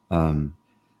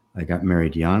 I got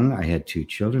married young. I had 2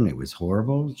 children. It was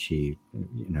horrible. She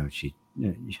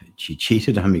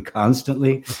cheated on me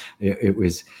constantly. It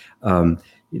was, some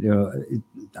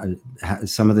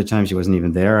of the times she wasn't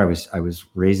even there. I was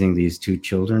raising these 2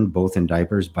 children, both in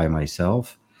diapers, by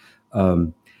myself.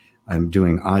 I'm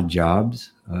doing odd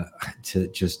jobs to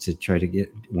try to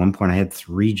get. At one point, I had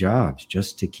 3 jobs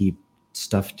just to keep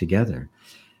stuff together.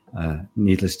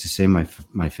 Needless to say, my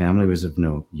family was of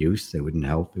no use. They wouldn't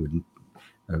help. They wouldn't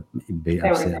be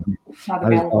upset.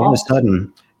 All of a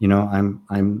sudden, I'm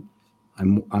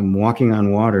walking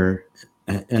on water,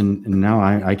 and now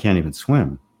I can't even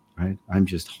swim. Right? I'm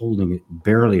just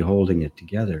barely holding it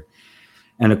together.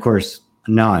 And of course,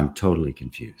 now I'm totally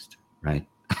confused. Right?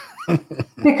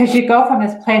 Because you go from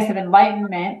this place of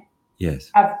enlightenment.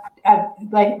 Yes. Of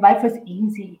like life was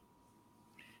easy.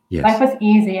 Yes. Life was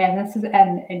easy,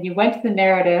 and you went to the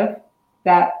narrative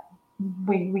that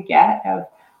we get of,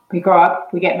 we grow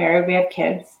up, we get married, we have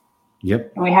kids.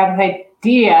 Yep. And we have this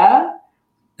idea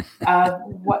of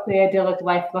what the idyllic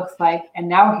life looks like. And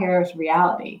now here's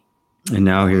reality. And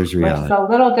now here's reality. Which is a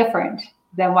little different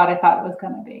than what I thought it was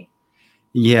going to be.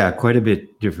 Yeah, quite a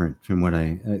bit different from what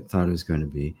I thought it was going to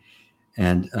be.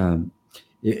 And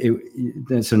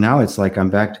so now it's like I'm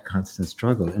back to constant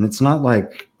struggle. And it's not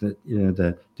like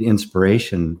the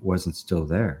inspiration wasn't still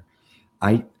there.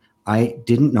 I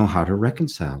didn't know how to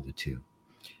reconcile the two.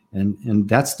 And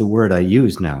that's the word I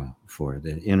use now for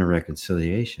the inner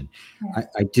reconciliation. Yeah.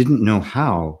 I didn't know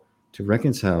how to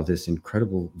reconcile this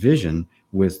incredible vision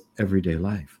with everyday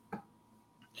life,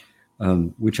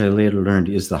 which I later learned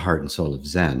is the heart and soul of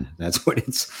Zen. That's what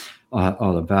it's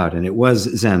all about. And it was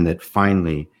Zen that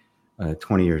finally,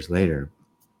 20 years later,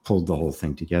 pulled the whole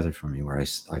thing together for me, where I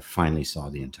finally saw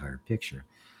the entire picture.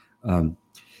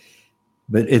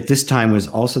 But at this time was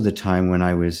also the time when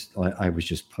I was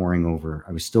just poring over.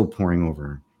 I was still poring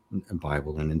over a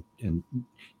Bible and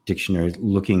dictionaries,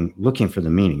 looking for the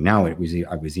meaning. Now I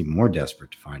was even more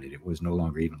desperate to find it. It was no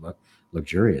longer even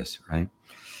luxurious, right?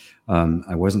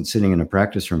 I wasn't sitting in a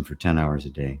practice room for 10 hours a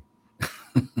day,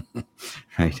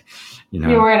 right? You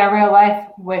were in a real life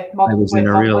with multiple. I was in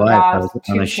a real life. I was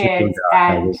on a shipping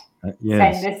dock.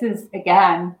 Yes. Saying this is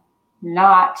again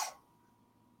not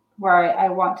where I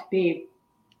want to be.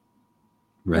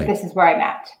 Right. But this is where I'm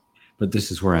at. But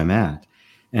this is where I'm at.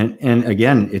 And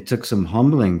again, it took some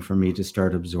humbling for me to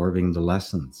start absorbing the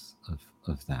lessons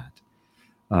of that.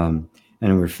 And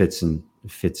there were fits and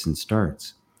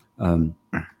starts. Where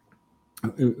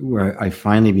it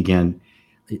finally began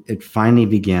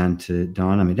to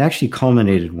dawn on me. It actually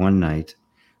culminated one night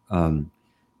when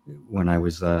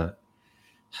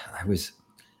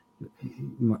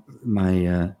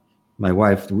my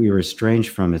wife, we were estranged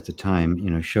from at the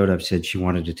time, showed up, said she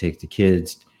wanted to take the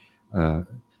kids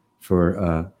for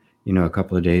a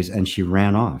couple of days, and she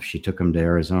ran off. She took them to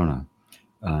Arizona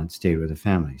and stayed with the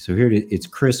family. So here it's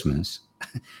Christmas.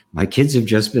 My kids have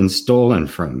just been stolen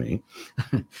from me.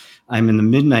 I'm in the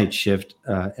midnight shift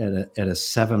at a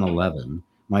 7-Eleven.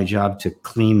 My job to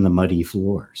clean the muddy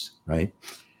floors, right?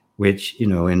 Which,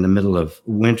 in the middle of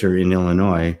winter in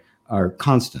Illinois are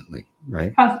constantly,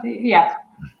 right? Yeah.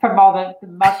 From all the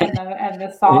muck and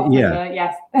the salt. Yeah.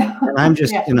 Yes. And I'm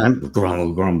just, and I'm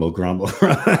grumble.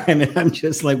 I mean, I'm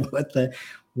just like,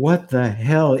 what the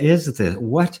hell is this?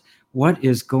 What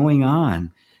is going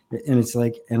on? And it's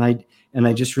like, and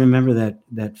I just remember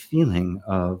that feeling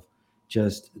of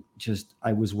just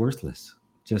I was worthless.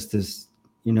 Just this,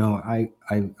 I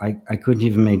couldn't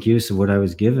even make use of what I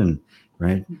was given,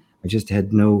 right? I just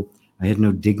had no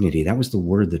dignity. That was the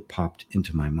word that popped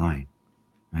into my mind.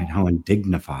 Right, how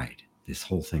undignified this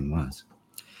whole thing was,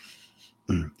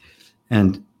 and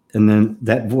then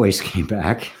that voice came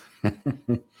back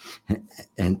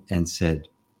and said,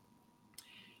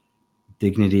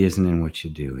 "Dignity isn't in what you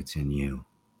do; it's in you."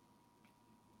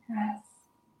 Yes.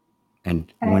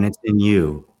 And when it's in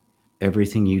you,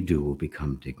 everything you do will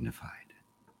become dignified.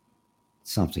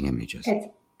 Something in me just.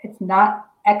 It's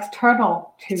not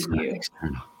external to you.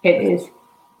 External. It is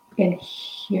in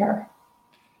here.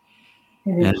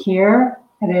 It is here.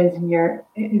 It is in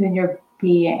your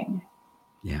being.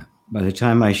 Yeah. By the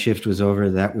time my shift was over,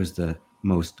 that was the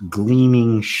most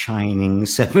gleaming, shining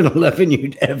 7-Eleven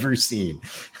you'd ever seen.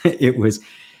 It was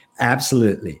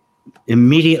absolutely.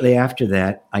 Immediately after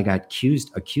that, I got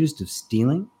accused of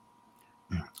stealing.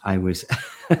 I was.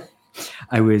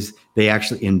 They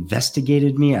actually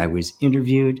investigated me. I was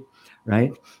interviewed,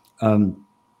 right?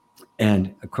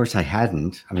 And of course, I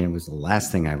hadn't. I mean, it was the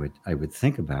last thing I would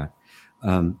think about.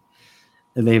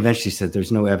 And they eventually said,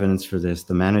 there's no evidence for this.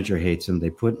 The manager hates him. They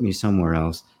put me somewhere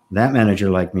else. That manager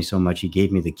liked me so much, he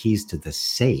gave me the keys to the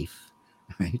safe,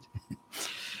 right?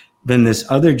 Then this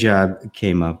other job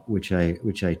came up, which I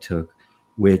took,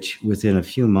 which within a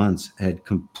few months had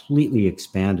completely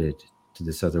expanded to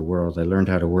this other world. I learned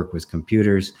how to work with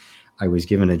computers. I was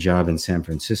given a job in San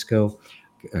Francisco.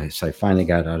 So I finally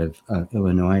got out of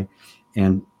Illinois.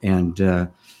 And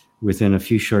within a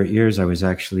few short years, I was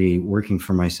actually working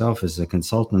for myself as a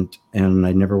consultant, and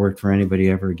I never worked for anybody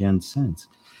ever again since.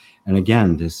 And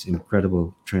again, this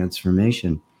incredible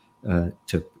transformation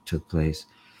took place,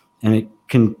 and it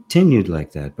continued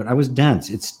like that. But I was dense.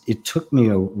 It took me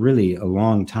a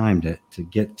long time to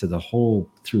get to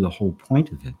through the whole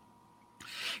point of it,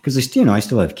 because I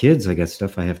still have kids. I got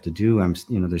stuff I have to do.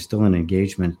 There's still an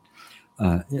engagement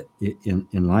in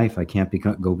life. I can't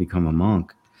become a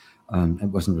monk. It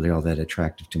wasn't really all that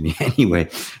attractive to me anyway.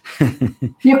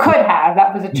 You could have.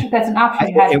 That's an option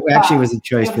you had. It actually was a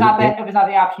choice. It was not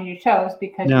the option you chose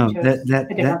because you chose a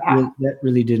different path. That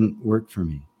really didn't work for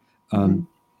me.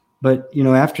 But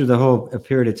after the whole a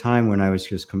period of time when I was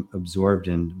just absorbed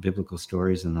in biblical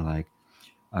stories and the like,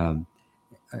 um,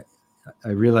 I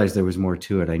realized there was more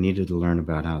to it. I needed to learn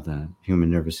about how the human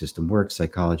nervous system works,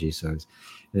 psychology. So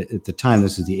at the time,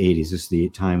 this is the 80s. This is the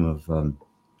time of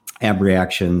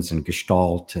abreactions and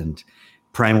Gestalt and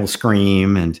primal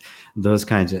scream and those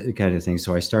kind of things.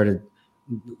 So I started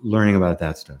learning about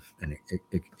that stuff and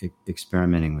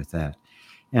experimenting with that,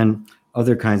 and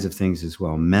other kinds of things as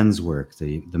well. Men's work,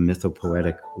 the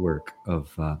mythopoetic work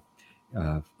of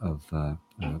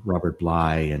Robert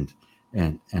Bly and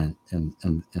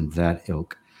that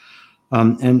ilk.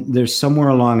 And there's somewhere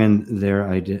along in there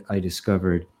I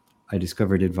discovered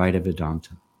Advaita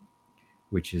Vedanta,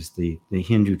 which is the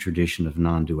Hindu tradition of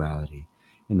non-duality,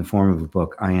 in the form of a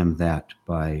book, I Am That,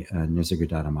 by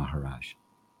Nisargadatta Maharaj.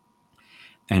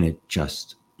 And it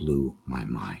just blew my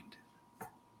mind.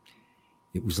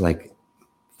 It was like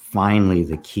finally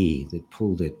the key that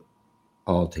pulled it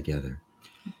all together.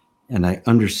 And I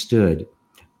understood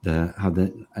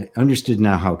I understood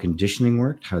now how conditioning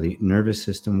worked, how the nervous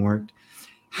system worked,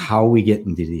 how we get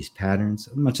into these patterns.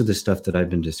 Much of the stuff that I've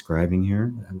been describing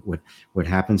here, what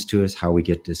happens to us, how we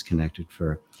get disconnected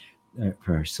for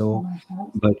our soul.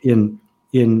 But in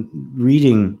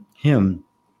reading him,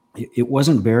 it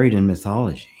wasn't buried in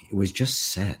mythology. It was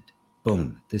just said,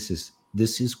 boom, this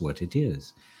is what it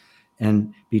is.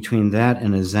 And between that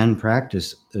and a Zen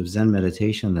practice of Zen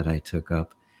meditation that I took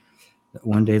up,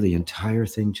 one day the entire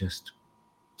thing just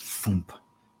thump.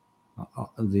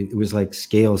 It was like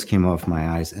scales came off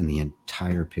my eyes and the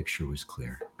entire picture was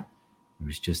clear. It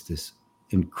was just this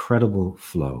incredible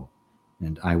flow.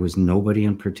 And I was nobody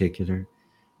in particular.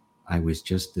 I was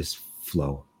just this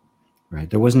flow, right?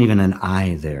 There wasn't even an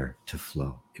I there to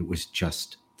flow. It was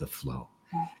just the flow.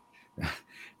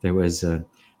 There's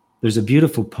a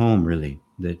beautiful poem really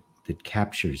that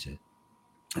captures it.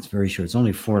 It's very short. It's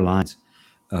only 4 lines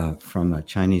from a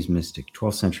Chinese mystic,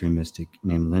 12th century mystic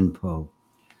named Lin Po.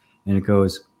 And it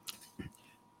goes,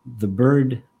 the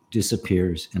bird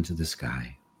disappears into the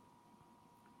sky.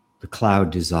 The cloud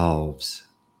dissolves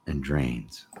and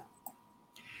drains.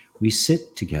 We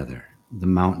sit together, the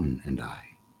mountain and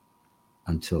I,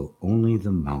 until only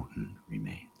the mountain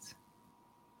remains.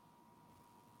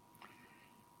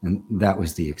 And that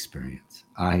was the experience.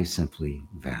 I simply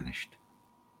vanished.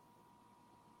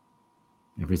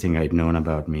 Everything I'd known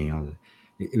about me,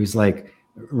 it was like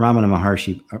Ramana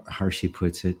Maharshi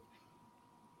puts it,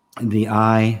 the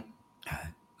I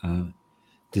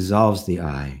dissolves the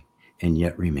I and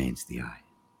yet remains the I.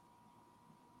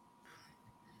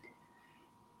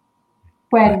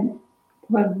 When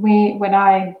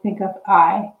I think of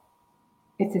I,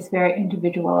 it's this very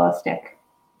individualistic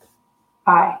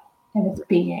I and its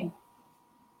being.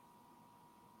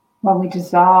 When we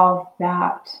dissolve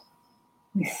that,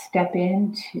 we step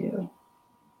into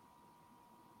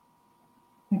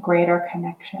a greater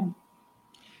connection.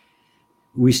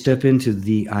 We step into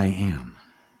the I am,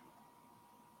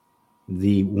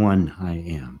 the one I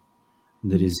am,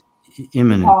 that is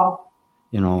immanent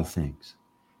in all things.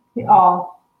 The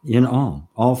all. In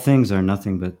all things are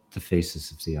nothing but the faces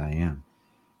of the I am,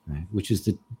 right? Which is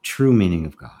the true meaning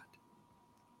of God.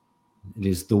 It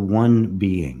is the one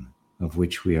being of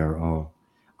which we are all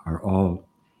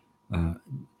the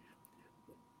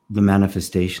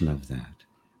manifestation of that.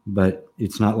 But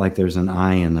it's not like there's an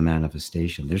I in the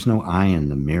manifestation. There's no I in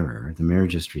the mirror. The mirror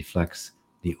just reflects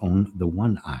the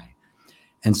one I.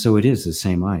 And so it is the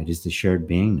same I. It is the shared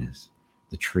beingness,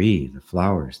 the tree, the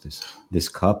flowers, this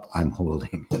cup I'm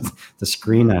holding, the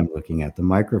screen I'm looking at, the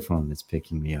microphone that's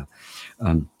picking me up,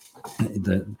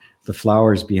 the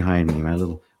flowers behind me, my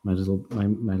little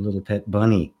pet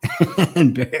bunny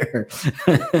and bear.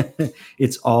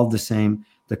 It's all the same.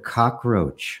 The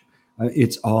cockroach.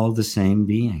 It's all the same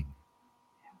being.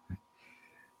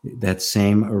 That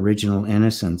same original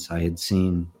innocence I had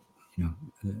seen,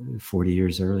 40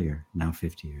 years earlier, now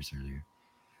 50 years earlier.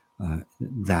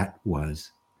 That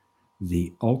was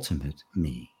the ultimate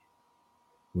me,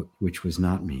 which was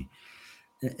not me.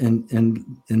 And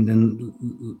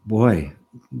then, boy,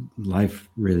 life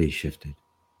really shifted.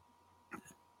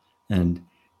 And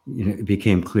it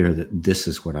became clear that this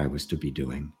is what I was to be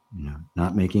doing.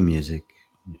 Not making music,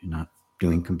 not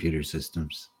doing computer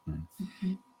systems.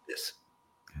 Mm-hmm. This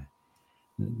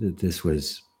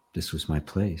was my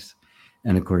place.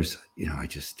 And of course,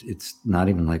 it's not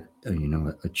even like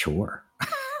a chore.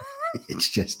 it's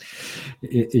just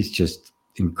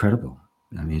incredible.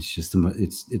 I mean, it's just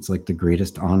it's like the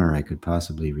greatest honor I could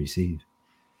possibly receive,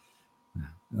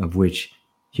 of which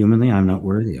humanly I'm not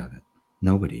worthy of it.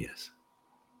 Nobody is.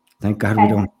 Thank God we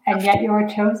don't. And yet you were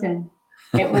chosen.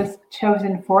 It was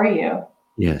chosen for you.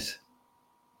 Yes.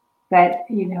 That,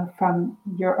 from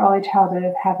your early childhood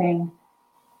of having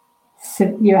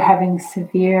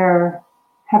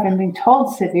been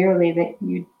told severely that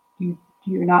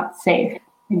you're not safe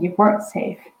and you weren't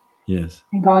safe. Yes.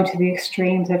 And going to the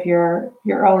extremes of your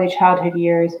early childhood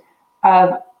years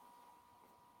of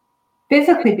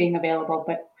physically being available,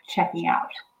 but checking out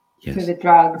through the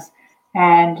drugs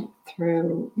and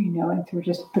through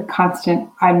just the constant,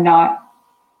 I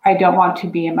don't want to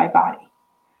be in my body.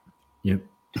 Yep.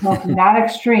 To go from that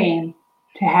extreme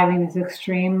to having this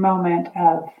extreme moment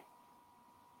of,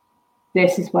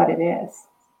 this is what it is.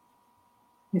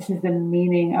 This is the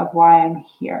meaning of why I'm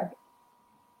here.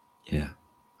 Yeah.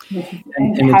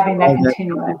 And having that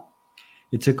continuum.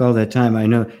 It took all that time. I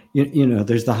know,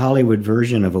 there's the Hollywood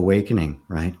version of Awakening,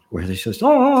 right? Where there's just,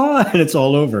 and it's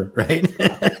all over, right?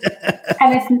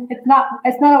 And it's not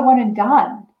a one and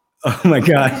done. Oh my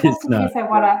God, it's not. Piece I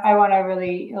want to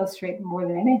really illustrate more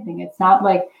than anything. It's not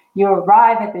like you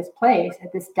arrive at this place,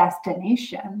 at this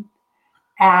destination,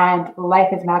 and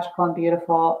life is magical and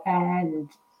beautiful and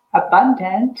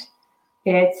abundant.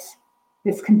 It's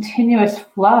this continuous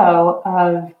flow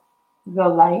of the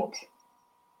light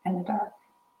and the dark.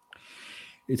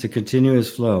 It's a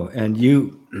continuous flow, and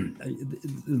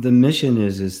the mission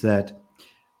is that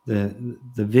the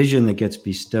vision that gets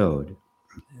bestowed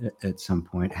at some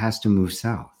point has to move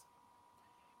south,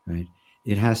 right?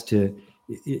 It has to.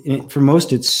 For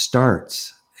most, it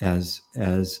starts as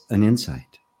an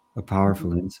insight, a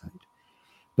powerful insight,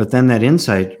 but then that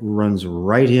insight runs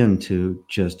right into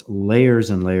just layers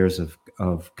and layers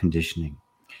of conditioning.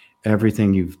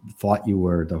 Everything you've thought you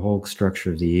were, the whole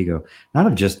structure of the ego, not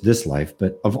of just this life,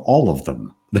 but of all of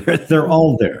them. They're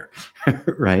all there,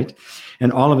 right?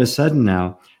 And all of a sudden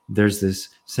now, there's a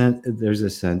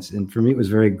sense, and for me, it was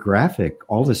very graphic,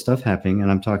 all this stuff happening, and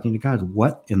I'm talking to God,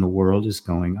 what in the world is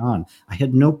going on? I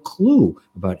had no clue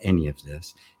about any of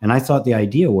this. And I thought the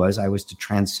idea was I was to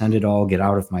transcend it all, get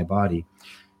out of my body.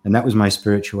 And that was my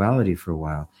spirituality for a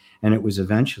while. And it was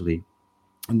eventually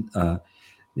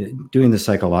doing the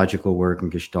psychological work and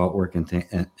Gestalt work and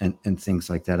things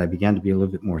like that, I began to be a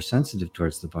little bit more sensitive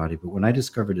towards the body. But when I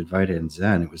discovered Advaita and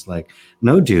Zen, it was like,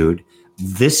 no, dude,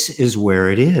 this is where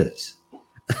it is.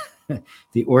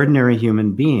 The ordinary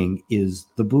human being is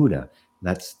the Buddha.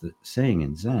 That's the saying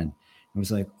in Zen. It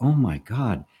was like, oh my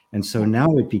God. And so now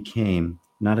it became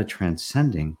not a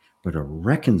transcending, but a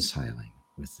reconciling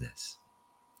with this.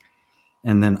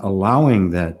 And then allowing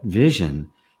that vision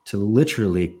to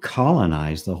literally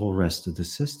colonize the whole rest of the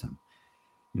system,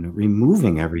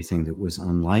 removing everything that was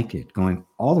unlike it, going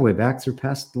all the way back through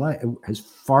past life, as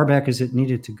far back as it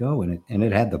needed to go. And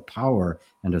it had the power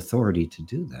and authority to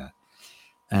do that.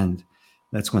 And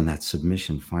that's when that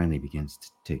submission finally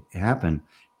begins to happen,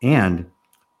 and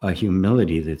a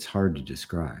humility that's hard to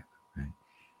describe, right?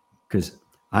 Because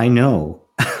I know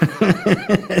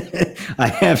I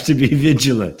have to be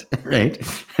vigilant, right?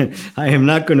 I am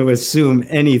not going to assume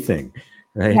anything,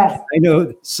 right? Yes. I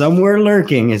know somewhere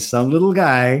lurking is some little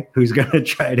guy who's going to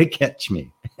try to catch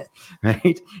me,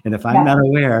 right? And if I'm not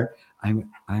aware,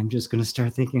 I'm just going to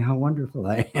start thinking how wonderful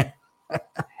I am.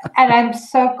 And I'm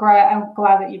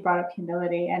glad that you brought up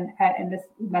humility, and this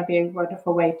might be a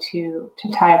wonderful way to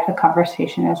tie up the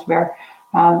conversation as we're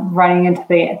running into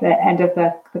the end of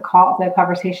the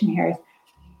conversation here. Is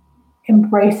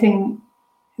embracing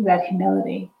that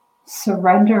humility,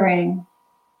 surrendering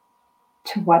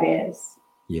to what is.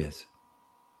 Yes.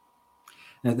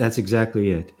 That's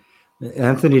exactly it.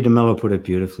 Anthony de Mello put it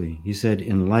beautifully. He said,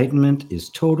 enlightenment is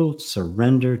total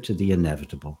surrender to the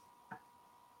inevitable.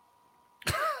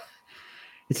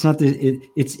 It's not it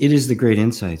is the great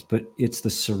insights, but it's the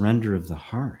surrender of the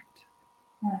heart.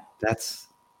 Yeah.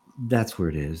 That's where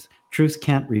it is. Truth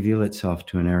can't reveal itself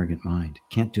to an arrogant mind.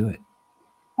 Can't do it.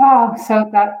 Oh, so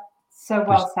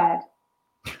well said.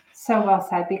 So well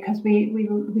said, because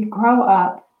we grow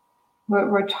up,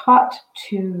 we're taught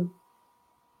to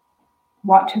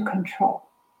want to control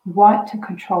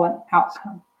an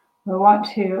outcome. We want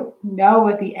to know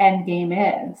what the end game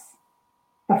is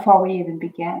before we even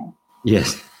begin.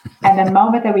 Yes. And the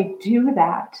moment that we do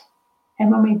that, and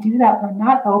when we do that, we're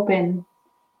not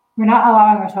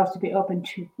allowing ourselves to be open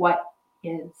to what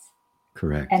is.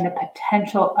 Correct. And the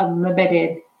potential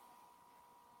unlimited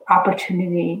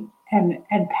opportunity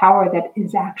and power that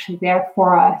is actually there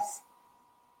for us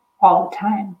all the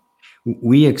time.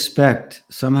 We expect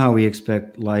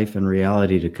life and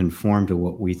reality to conform to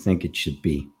what we think it should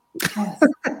be. Yes.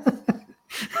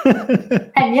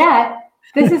 And yet,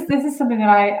 this is something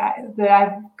that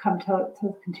I've come to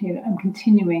continue. I'm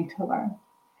continuing to learn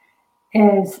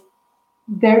is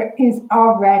there is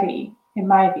already, in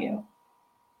my view,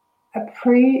 a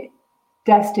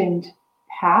predestined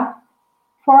path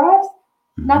for us.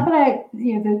 Not that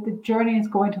the journey is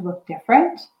going to look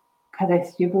different, because I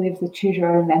still believe it's a choose your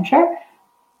own adventure.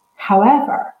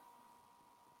 However,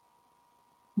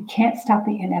 you can't stop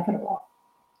the inevitable.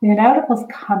 The inevitable is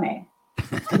coming.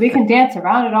 So we can dance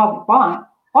around it all we want,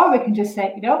 or we can just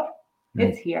say,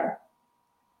 it's here.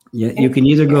 Yeah, you can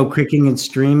either go kicking and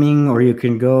streaming, or you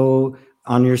can go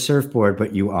on your surfboard,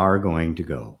 but you are going to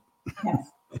go. Yes,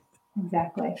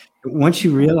 exactly. Once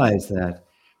you realize that,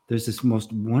 there's this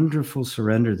most wonderful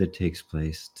surrender that takes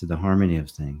place to the harmony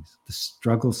of things. The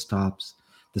struggle stops,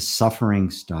 the suffering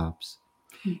stops.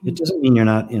 Mm-hmm. It doesn't mean you're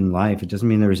not in life. It doesn't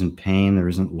mean there isn't pain, there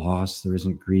isn't loss, there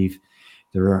isn't grief,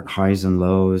 there aren't highs and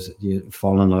lows. You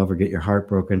fall in love or get your heart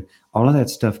broken. All of that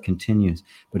stuff continues,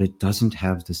 but it doesn't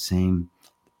have the same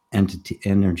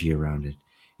energy around it.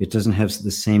 It doesn't have the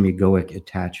same egoic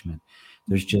attachment.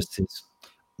 There's just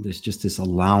this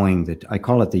allowing, that I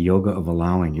call it the yoga of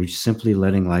allowing. You're simply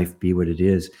letting life be what it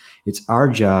is. It's our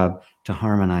job to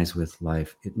harmonize with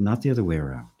life, not the other way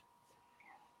around.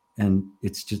 And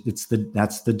that's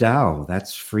the Tao,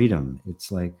 that's freedom.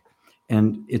 It's like,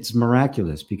 and it's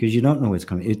miraculous because you don't know what's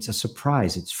coming. It's a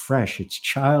surprise. It's fresh. It's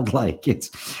childlike.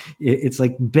 It's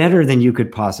like better than you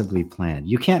could possibly plan.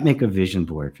 You can't make a vision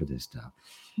board for this stuff.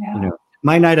 Yeah.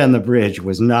 My night on the bridge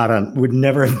would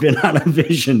never have been on a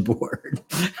vision board.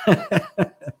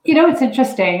 It's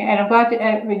interesting, and I'm glad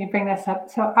when you bring this up.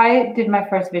 So I did my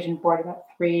first vision board about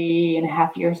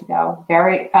 3.5 years ago,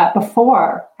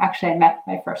 before actually I met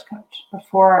my first coach.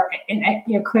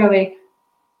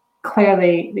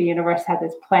 Clearly the universe had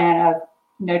this plan of,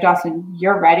 Jocelyn,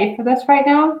 you're ready for this right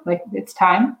now. Like, it's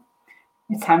time.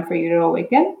 It's time for you to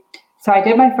awaken. So I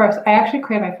actually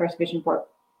created my first vision board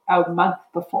a month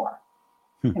before.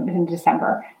 It was in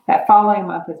December. That following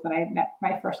month is when I met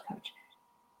my first coach.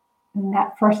 In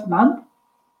that first month,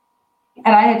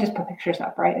 and I had just put pictures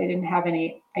up, right? I didn't have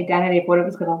any identity of what it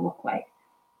was going to look like.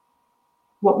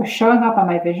 What was showing up on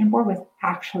my vision board was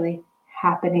actually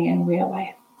happening in real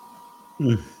life.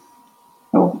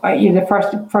 So, the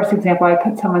first example, I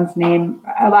put someone's name,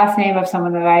 a last name of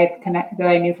someone that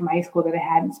I knew from high school that I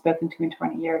hadn't spoken to in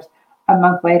 20 years. A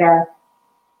month later,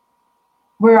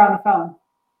 we were on the phone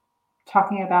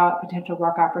talking about potential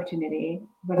work opportunity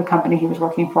with a company he was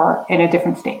working for in a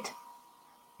different state.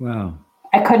 Wow.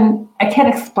 I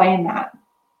can't explain that.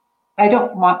 I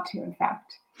don't want to, in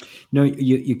fact. No,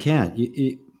 you can't.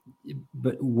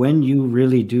 But when you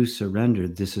really do surrender,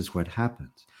 this is what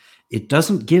happens. It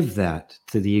doesn't give that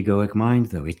to the egoic mind,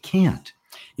 though. It can't.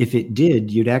 If it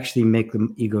did, you'd actually make the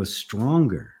ego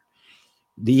stronger.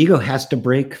 The ego has to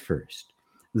break first.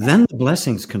 Then the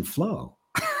blessings can flow.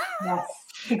 Yes,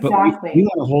 exactly. But we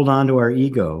want to hold on to our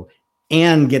ego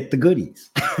and get the goodies.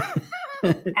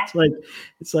 It's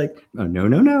like, oh,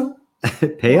 no.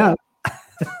 Pay up.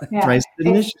 Yeah. Price of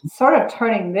admission. It's sort of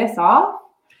turning this off,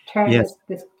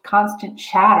 this constant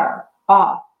chatter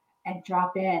off, and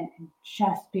drop in and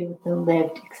just be with the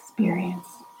lived experience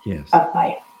of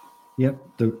life. Yep,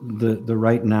 the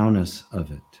right nowness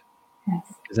of it.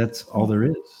 Yes. That's all there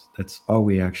is. That's all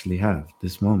we actually have,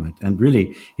 this moment. And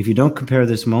really, if you don't compare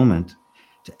this moment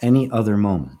to any other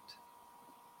moment,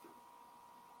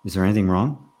 is there anything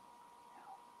wrong?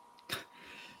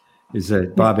 Is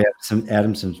that Bob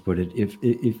Adamson's put it? If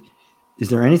is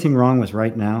there anything wrong with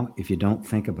right now if you don't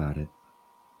think about it?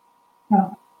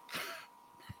 No.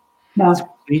 It's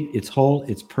complete, it's whole,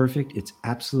 it's perfect, it's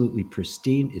absolutely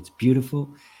pristine, it's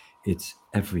beautiful, it's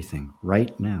everything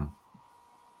right now.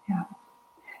 Yeah.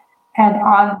 And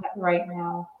on that right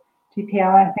now, GP,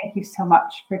 I want to thank you so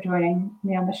much for joining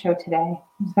me on the show today.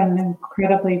 It's been an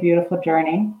incredibly beautiful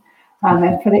journey.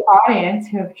 And for the audience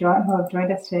who have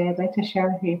joined us today, I'd like to share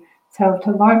with you. So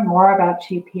to learn more about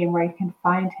GP and where you can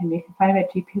find him, you can find him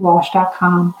at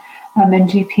gpwalsh.com. And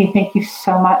GP, thank you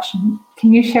so much.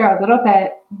 Can you share a little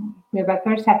bit, we have about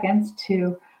 30 seconds,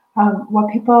 to what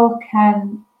people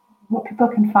can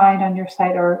find on your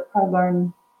site or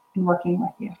learn in working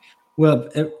with you? Well,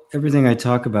 everything I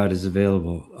talk about is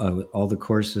available, all the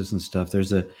courses and stuff.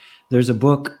 There's a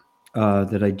book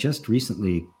that I just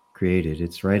recently created.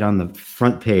 It's right on the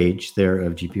front page there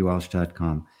of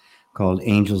gpwalsh.com, called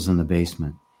Angels in the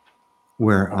Basement,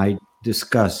 where I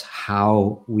discuss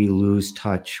how we lose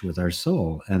touch with our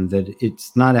soul, and that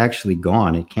it's not actually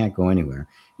gone. It can't go anywhere.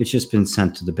 It's just been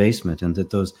sent to the basement, and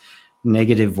that those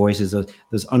negative voices,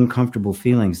 those uncomfortable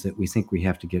feelings that we think we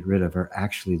have to get rid of, are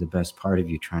actually the best part of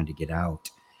you trying to get out.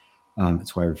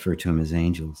 That's why I refer to them as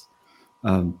angels.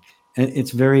 And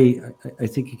it's I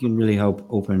think it can really help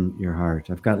open your heart.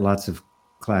 I've got lots of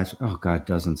class. Oh God,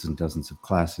 dozens and dozens of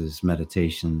classes,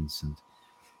 meditations,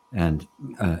 and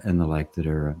the like that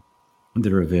are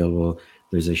available.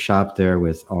 There's a shop there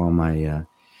with all my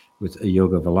with a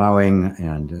yoga of allowing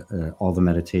and all the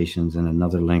meditations, and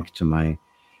another link to my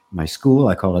school.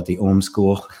 I call it the Om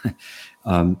School,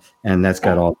 and that's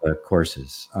got all the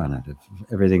courses on it,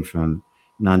 everything from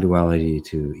non-duality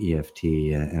to EFT,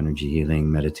 energy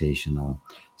healing, meditation, all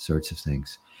sorts of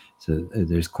things. So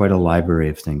there's quite a library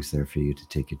of things there for you to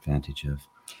take advantage of.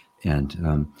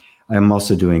 And I'm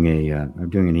also doing I'm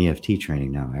doing an EFT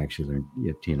training now. I actually learned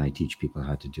EFT, and I teach people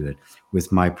how to do it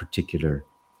with my particular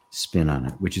spin on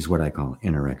it, which is what I call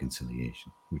inner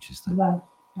reconciliation, which is the,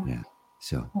 yeah.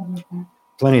 So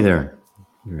plenty there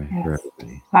for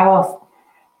everybody. I will.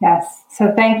 Yes.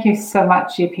 So thank you so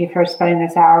much, GP, for spending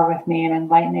this hour with me and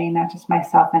enlightening not just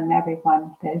myself and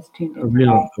everyone that is tuned in.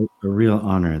 A real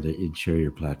honor that you'd share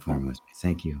your platform with me.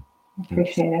 Thank you.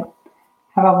 Appreciate it.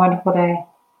 Have a wonderful day.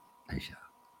 I shall.